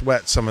doesn't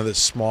sweat some of this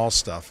small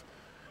stuff.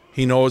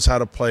 He knows how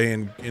to play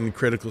in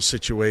critical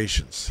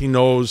situations. He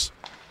knows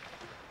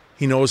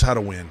how to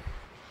win.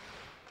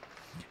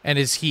 And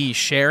is he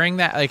sharing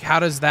that? Like, how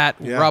does that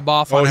rub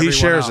off on everyone he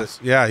shares else?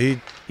 it. Yeah,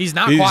 he's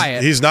not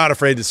quiet. He's not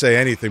afraid to say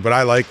anything, but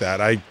I like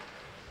that.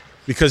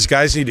 Because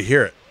guys need to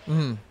hear it.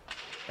 Mm-hmm.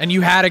 And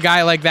you had a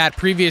guy like that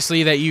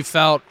previously that you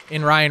felt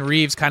in Ryan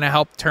Reeves kind of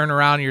helped turn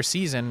around your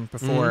season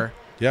before.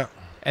 Mm-hmm. Yeah.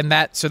 And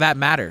that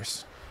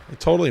matters. It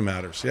totally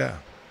matters, yeah.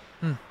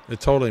 It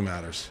totally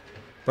matters.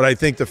 But I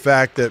think the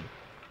fact that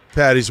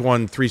Patty's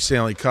won 3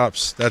 Stanley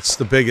Cups, that's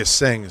the biggest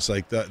thing. It's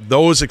like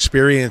those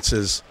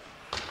experiences,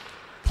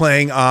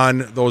 playing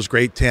on those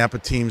great Tampa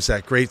teams,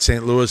 that great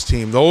St. Louis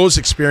team, those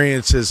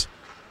experiences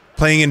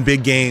playing in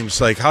big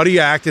games. Like, how do you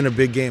act in a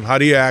big game? How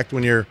do you act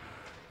when you're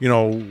in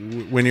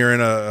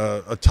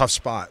a tough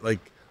spot? Like,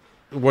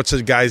 what's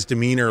a guy's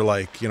demeanor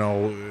like?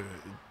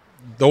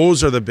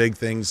 Those are the big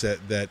things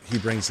that he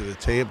brings to the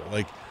table.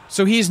 Like,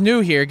 so he's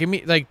new here. Give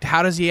me, like,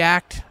 how does he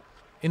act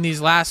in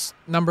these last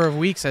number of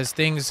weeks as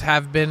things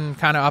have been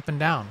kind of up and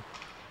down?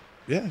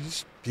 Yeah,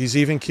 he's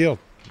even keeled.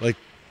 Like,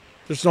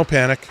 there's no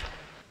panic.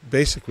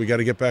 Basic, we got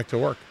to get back to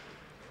work.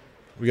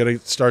 We got to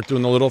start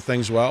doing the little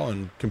things well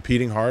and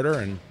competing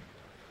harder.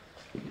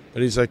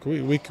 But he's like,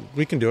 we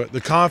can do it.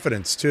 The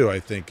confidence too, I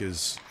think,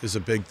 is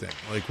a big thing.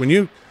 Like,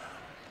 when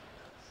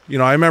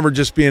I remember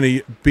just being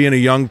a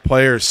young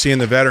player, seeing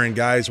the veteran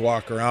guys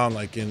walk around,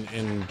 like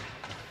in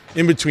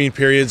between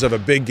periods of a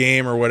big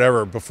game or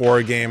whatever, before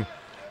a game,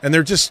 and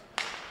they're just,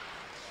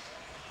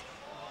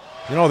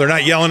 they're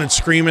not yelling and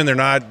screaming, they're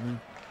not,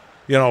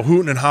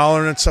 hooting and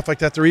hollering and stuff like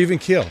that. They're even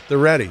keeled. They're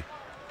ready.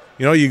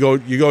 You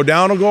go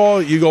down a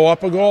goal, you go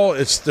up a goal.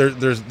 They're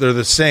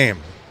the same.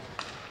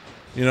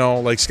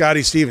 Like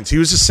Scotty Stevens, he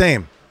was the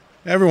same.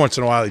 Every once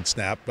in a while he'd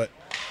snap, but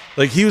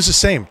like, he was the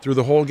same through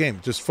the whole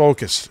game, just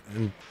focused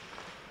and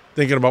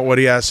thinking about what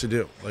he has to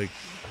do. Like,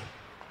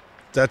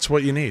 that's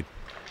what you need.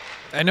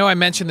 I know I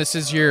mentioned this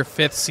is your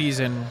 5th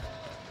season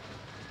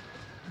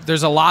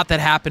there's a lot that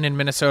happened in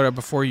Minnesota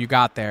before you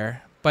got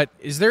there, but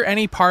is there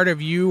any part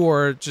of you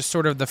or just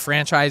sort of the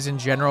franchise in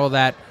general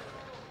that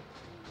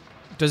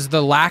does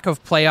the lack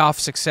of playoff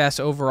success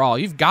overall,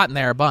 you've gotten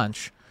there a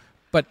bunch,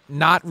 but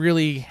not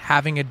really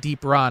having a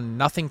deep run,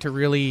 nothing to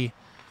really,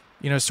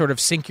 sort of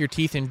sink your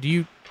teeth in.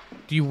 Do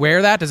you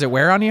wear that? Does it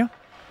wear on you?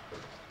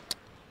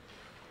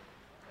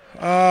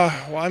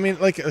 Well, I mean,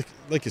 like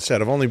you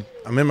said, I'm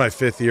in my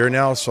 5th year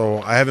now,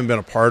 so I haven't been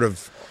a part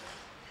of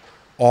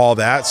all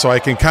that, so I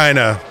can kind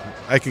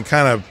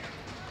of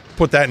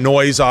put that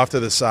noise off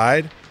to the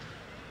side.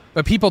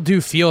 But people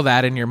do feel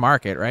that in your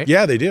market, right?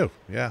 Yeah, they do.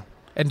 Yeah.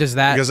 And does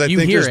that, because I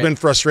think there's been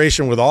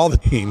frustration with all the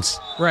teams.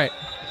 Right.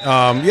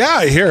 Yeah,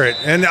 I hear it,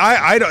 and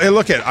I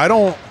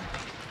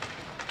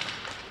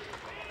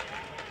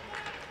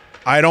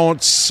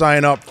don't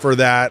sign up for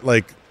that.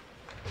 Like,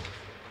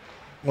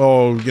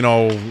 woe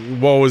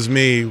is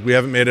me. We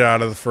haven't made it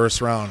out of the first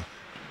round.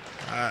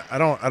 I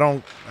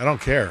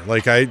don't care.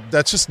 Like,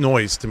 that's just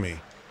noise to me.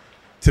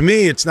 To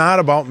me, it's not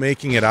about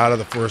making it out of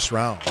the first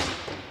round.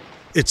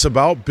 It's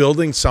about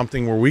building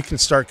something where we can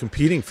start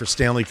competing for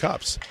Stanley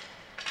Cups.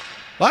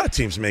 A lot of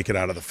teams make it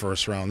out of the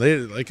first round. They,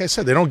 like I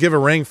said, they don't give a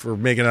ring for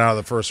making it out of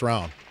the first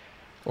round.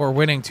 Or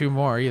winning 2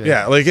 more either.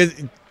 Yeah,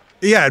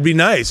 it'd be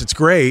nice. It's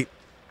great.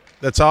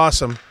 That's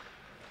awesome.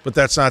 But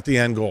that's not the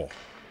end goal.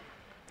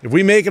 If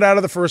we make it out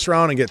of the first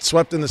round and get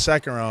swept in the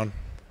second round,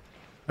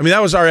 I mean,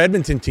 that was our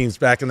Edmonton teams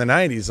back in the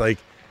 90s. Like,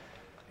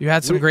 you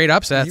had some great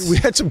upsets. We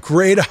had some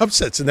great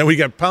upsets, and then we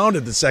got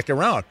pounded the second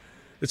round.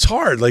 It's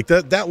hard. Like,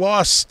 that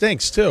loss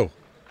stinks, too.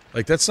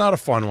 Like, that's not a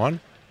fun one.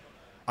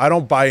 I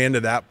don't buy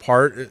into that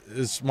part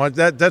as much.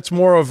 That's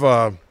more of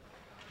a...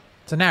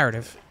 It's a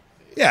narrative.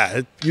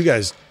 Yeah, you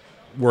guys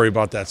worry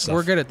about that stuff.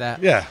 We're good at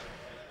that. Yeah.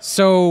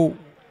 So,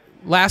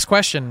 last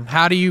question.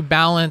 How do you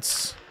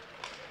balance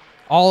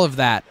all of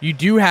that? You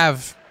do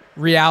have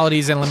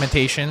realities and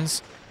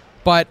limitations,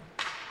 but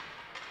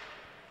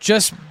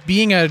just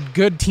being a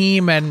good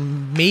team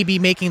and maybe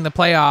making the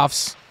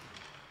playoffs,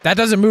 that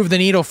doesn't move the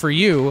needle for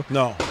you.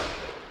 No.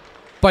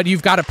 But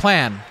you've got a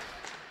plan.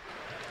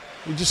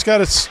 We just got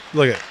to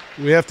look at.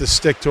 We have to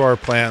stick to our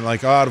plan.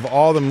 Like, out of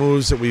all the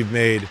moves that we've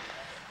made,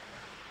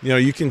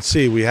 you can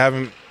see we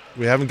haven't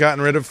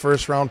gotten rid of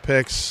first round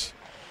picks.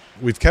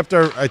 We've kept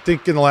our. I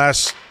think in the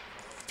last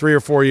 3 or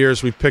 4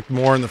 years, we've picked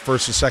more in the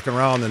first and second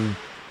round than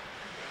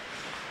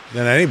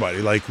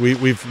anybody. Like,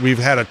 we've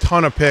had a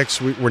ton of picks.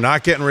 We're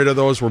not getting rid of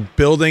those. We're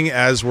building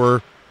as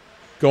we're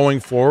going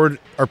forward.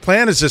 Our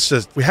plan is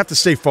just we have to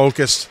stay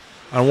focused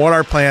on what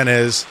our plan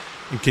is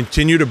and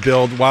continue to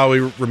build while we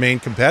remain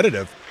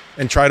competitive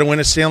and try to win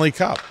a Stanley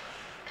Cup.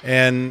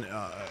 And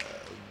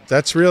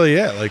that's really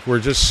it. Like, we're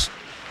just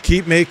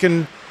keep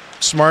making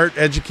smart,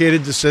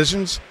 educated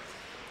decisions.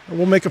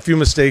 We'll make a few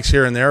mistakes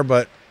here and there,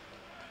 but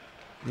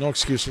no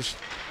excuses.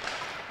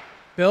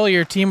 Bill,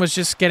 your team was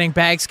just getting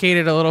bag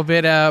skated a little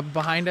bit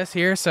behind us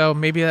here, so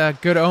maybe a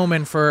good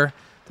omen for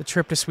the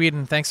trip to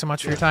Sweden. Thanks so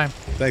much for your time.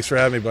 Thanks for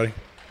having me, buddy.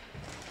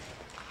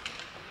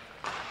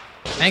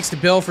 Thanks to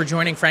Bill for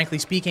joining Frankly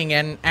Speaking,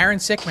 and Aaron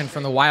Sickman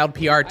from the Wild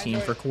PR team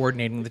for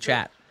coordinating the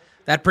chat.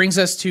 That brings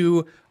us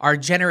to our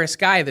generous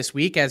guy this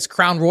week, as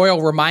Crown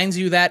Royal reminds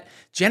you that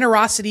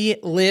generosity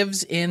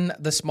lives in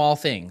the small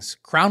things.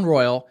 Crown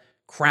Royal,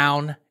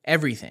 crown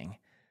everything.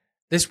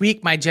 This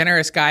week, my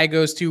generous guy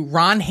goes to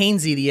Ron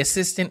Hainsey, the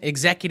Assistant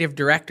Executive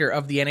Director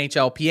of the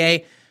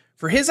NHLPA,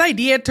 for his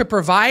idea to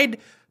provide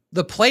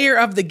the player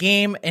of the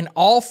game in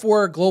all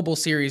 4 Global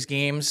Series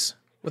games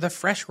with a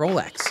fresh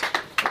Rolex.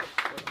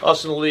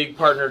 Us and the league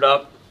partnered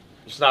up.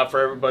 It's not for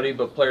everybody,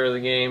 but player of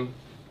the game.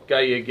 Got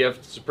you a gift.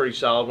 It's a pretty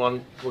solid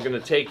one. We're going to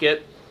take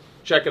it,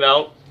 check it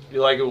out. If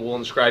you like it, we'll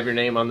inscribe your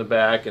name on the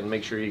back and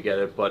make sure you get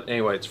it. But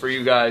anyway, it's for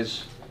you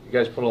guys. You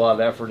guys put a lot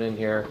of effort in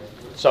here.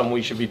 It's something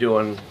we should be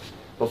doing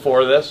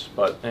before this.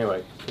 But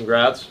anyway,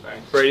 congrats.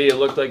 Thanks. Brady, it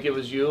looked like it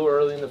was you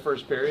early in the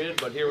first period,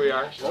 but here we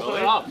are.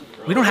 Open it up.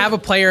 We don't have a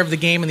player of the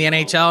game in the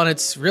NHL, and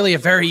it's really a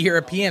very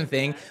European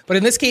thing. But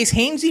in this case,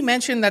 Hainsey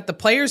mentioned that the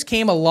players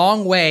came a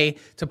long way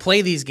to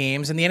play these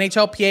games, and the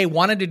NHLPA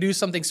wanted to do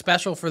something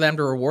special for them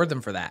to reward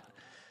them for that.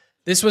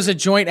 This was a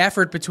joint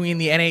effort between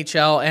the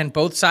NHL, and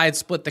both sides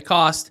split the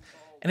cost.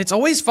 And it's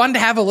always fun to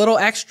have a little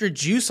extra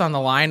juice on the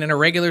line in a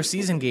regular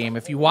season game.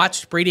 If you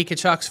watched Brady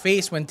Tkachuk's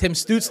face when Tim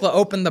Stützle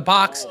opened the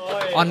box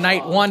on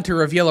night 1 to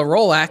reveal a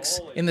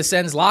Rolex in the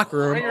Sens locker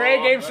room, Bring your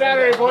A-game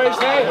Saturday, boys.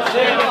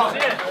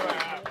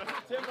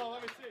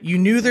 you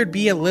knew there'd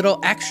be a little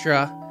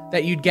extra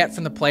that you'd get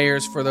from the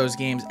players for those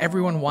games.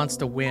 Everyone wants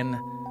to win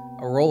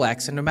a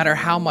Rolex, and no matter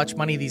how much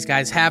money these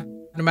guys have,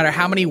 no matter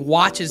how many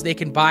watches they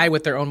can buy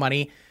with their own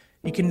money,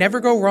 you can never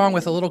go wrong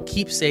with a little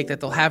keepsake that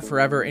they'll have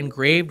forever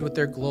engraved with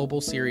their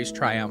Global Series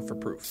triumph for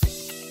proof.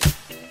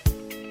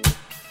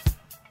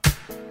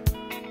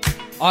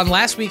 On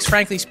last week's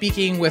Frankly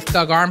Speaking with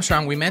Doug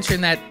Armstrong, we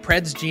mentioned that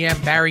Preds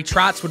GM Barry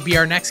Trotz would be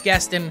our next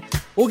guest, and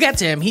we'll get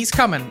to him. He's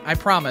coming, I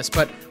promise,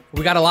 but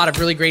we got a lot of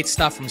really great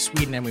stuff from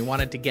Sweden, and we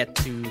wanted to get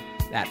to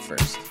that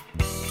first.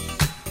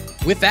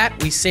 With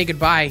that, we say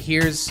goodbye.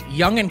 Here's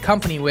Young and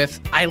Company with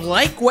I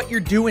Like What You're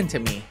Doing to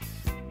Me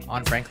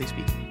on Frankly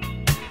Speaking.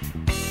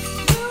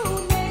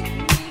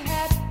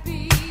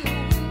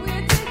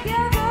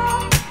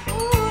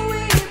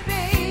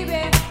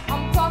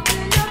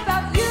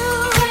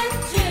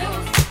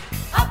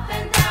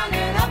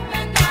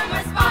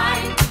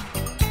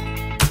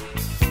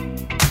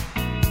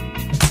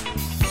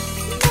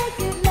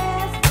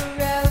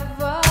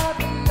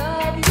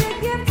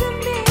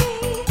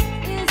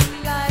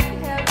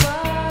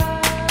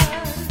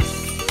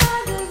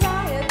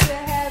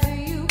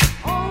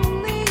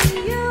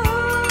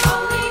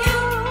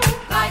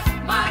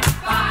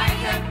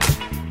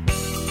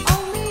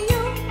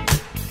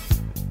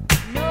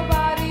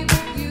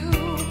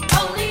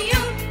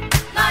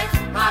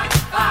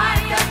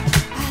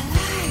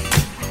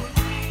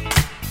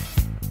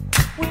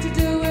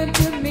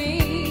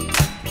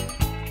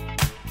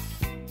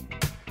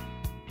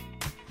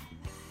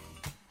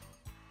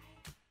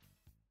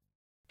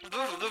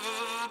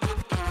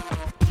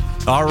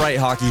 All right,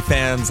 hockey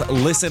fans,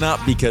 listen up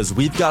because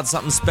we've got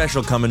something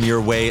special coming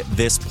your way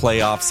this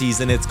playoff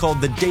season. It's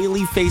called the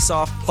Daily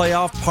Face-Off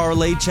Playoff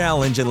Parlay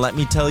Challenge, and let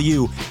me tell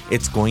you,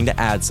 it's going to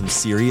add some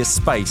serious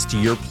spice to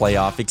your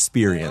playoff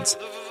experience.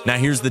 Now,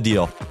 here's the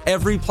deal.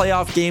 Every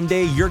playoff game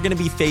day, you're going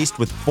to be faced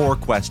with 4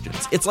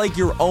 questions. It's like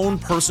your own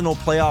personal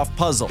playoff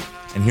puzzle.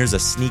 And here's a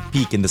sneak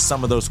peek into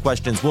some of those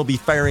questions we'll be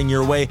firing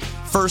your way.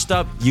 First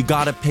up, you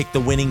got to pick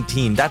the winning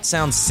team. That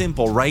sounds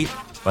simple, right?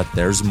 But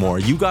there's more.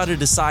 You got to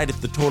decide if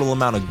the total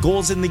amount of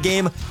goals in the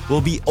game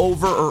will be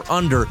over or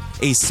under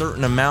a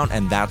certain amount,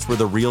 and that's where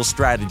the real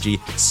strategy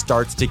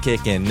starts to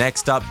kick in.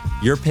 Next up,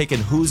 you're picking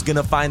who's going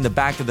to find the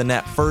back of the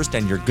net first,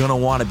 and you're going to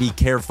want to be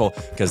careful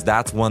because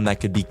that's one that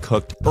could be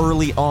cooked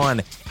early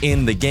on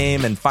in the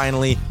game. And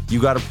finally,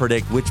 you got to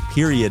predict which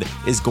period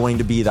is going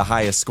to be the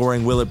highest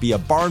scoring. Will it be a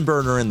barn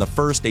burner in the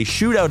first, a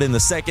shootout in the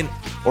second,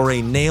 or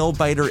a nail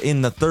biter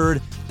in the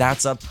third?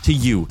 That's up to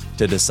you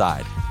to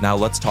decide. Now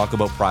let's talk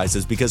about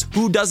prizes, because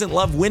who doesn't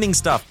love winning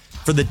stuff?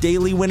 For the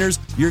daily winners,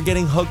 you're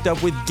getting hooked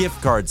up with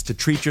gift cards to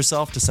treat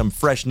yourself to some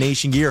fresh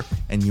Nation gear,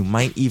 and you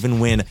might even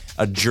win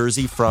a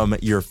jersey from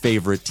your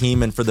favorite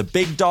team. And for the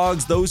big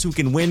dogs, those who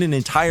can win an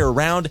entire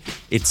round,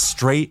 it's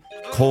straight,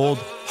 cold,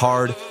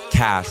 hard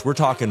cash. We're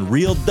talking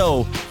real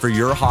dough for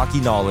your hockey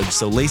knowledge.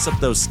 So lace up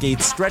those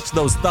skates, stretch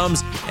those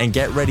thumbs, and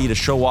get ready to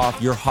show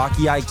off your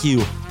hockey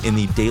IQ in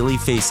the Daily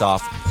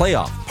Face-Off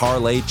Playoff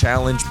Parlay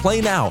Challenge.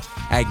 Play now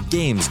at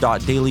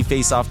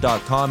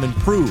games.dailyfaceoff.com and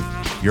prove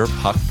your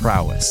puck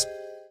prowess.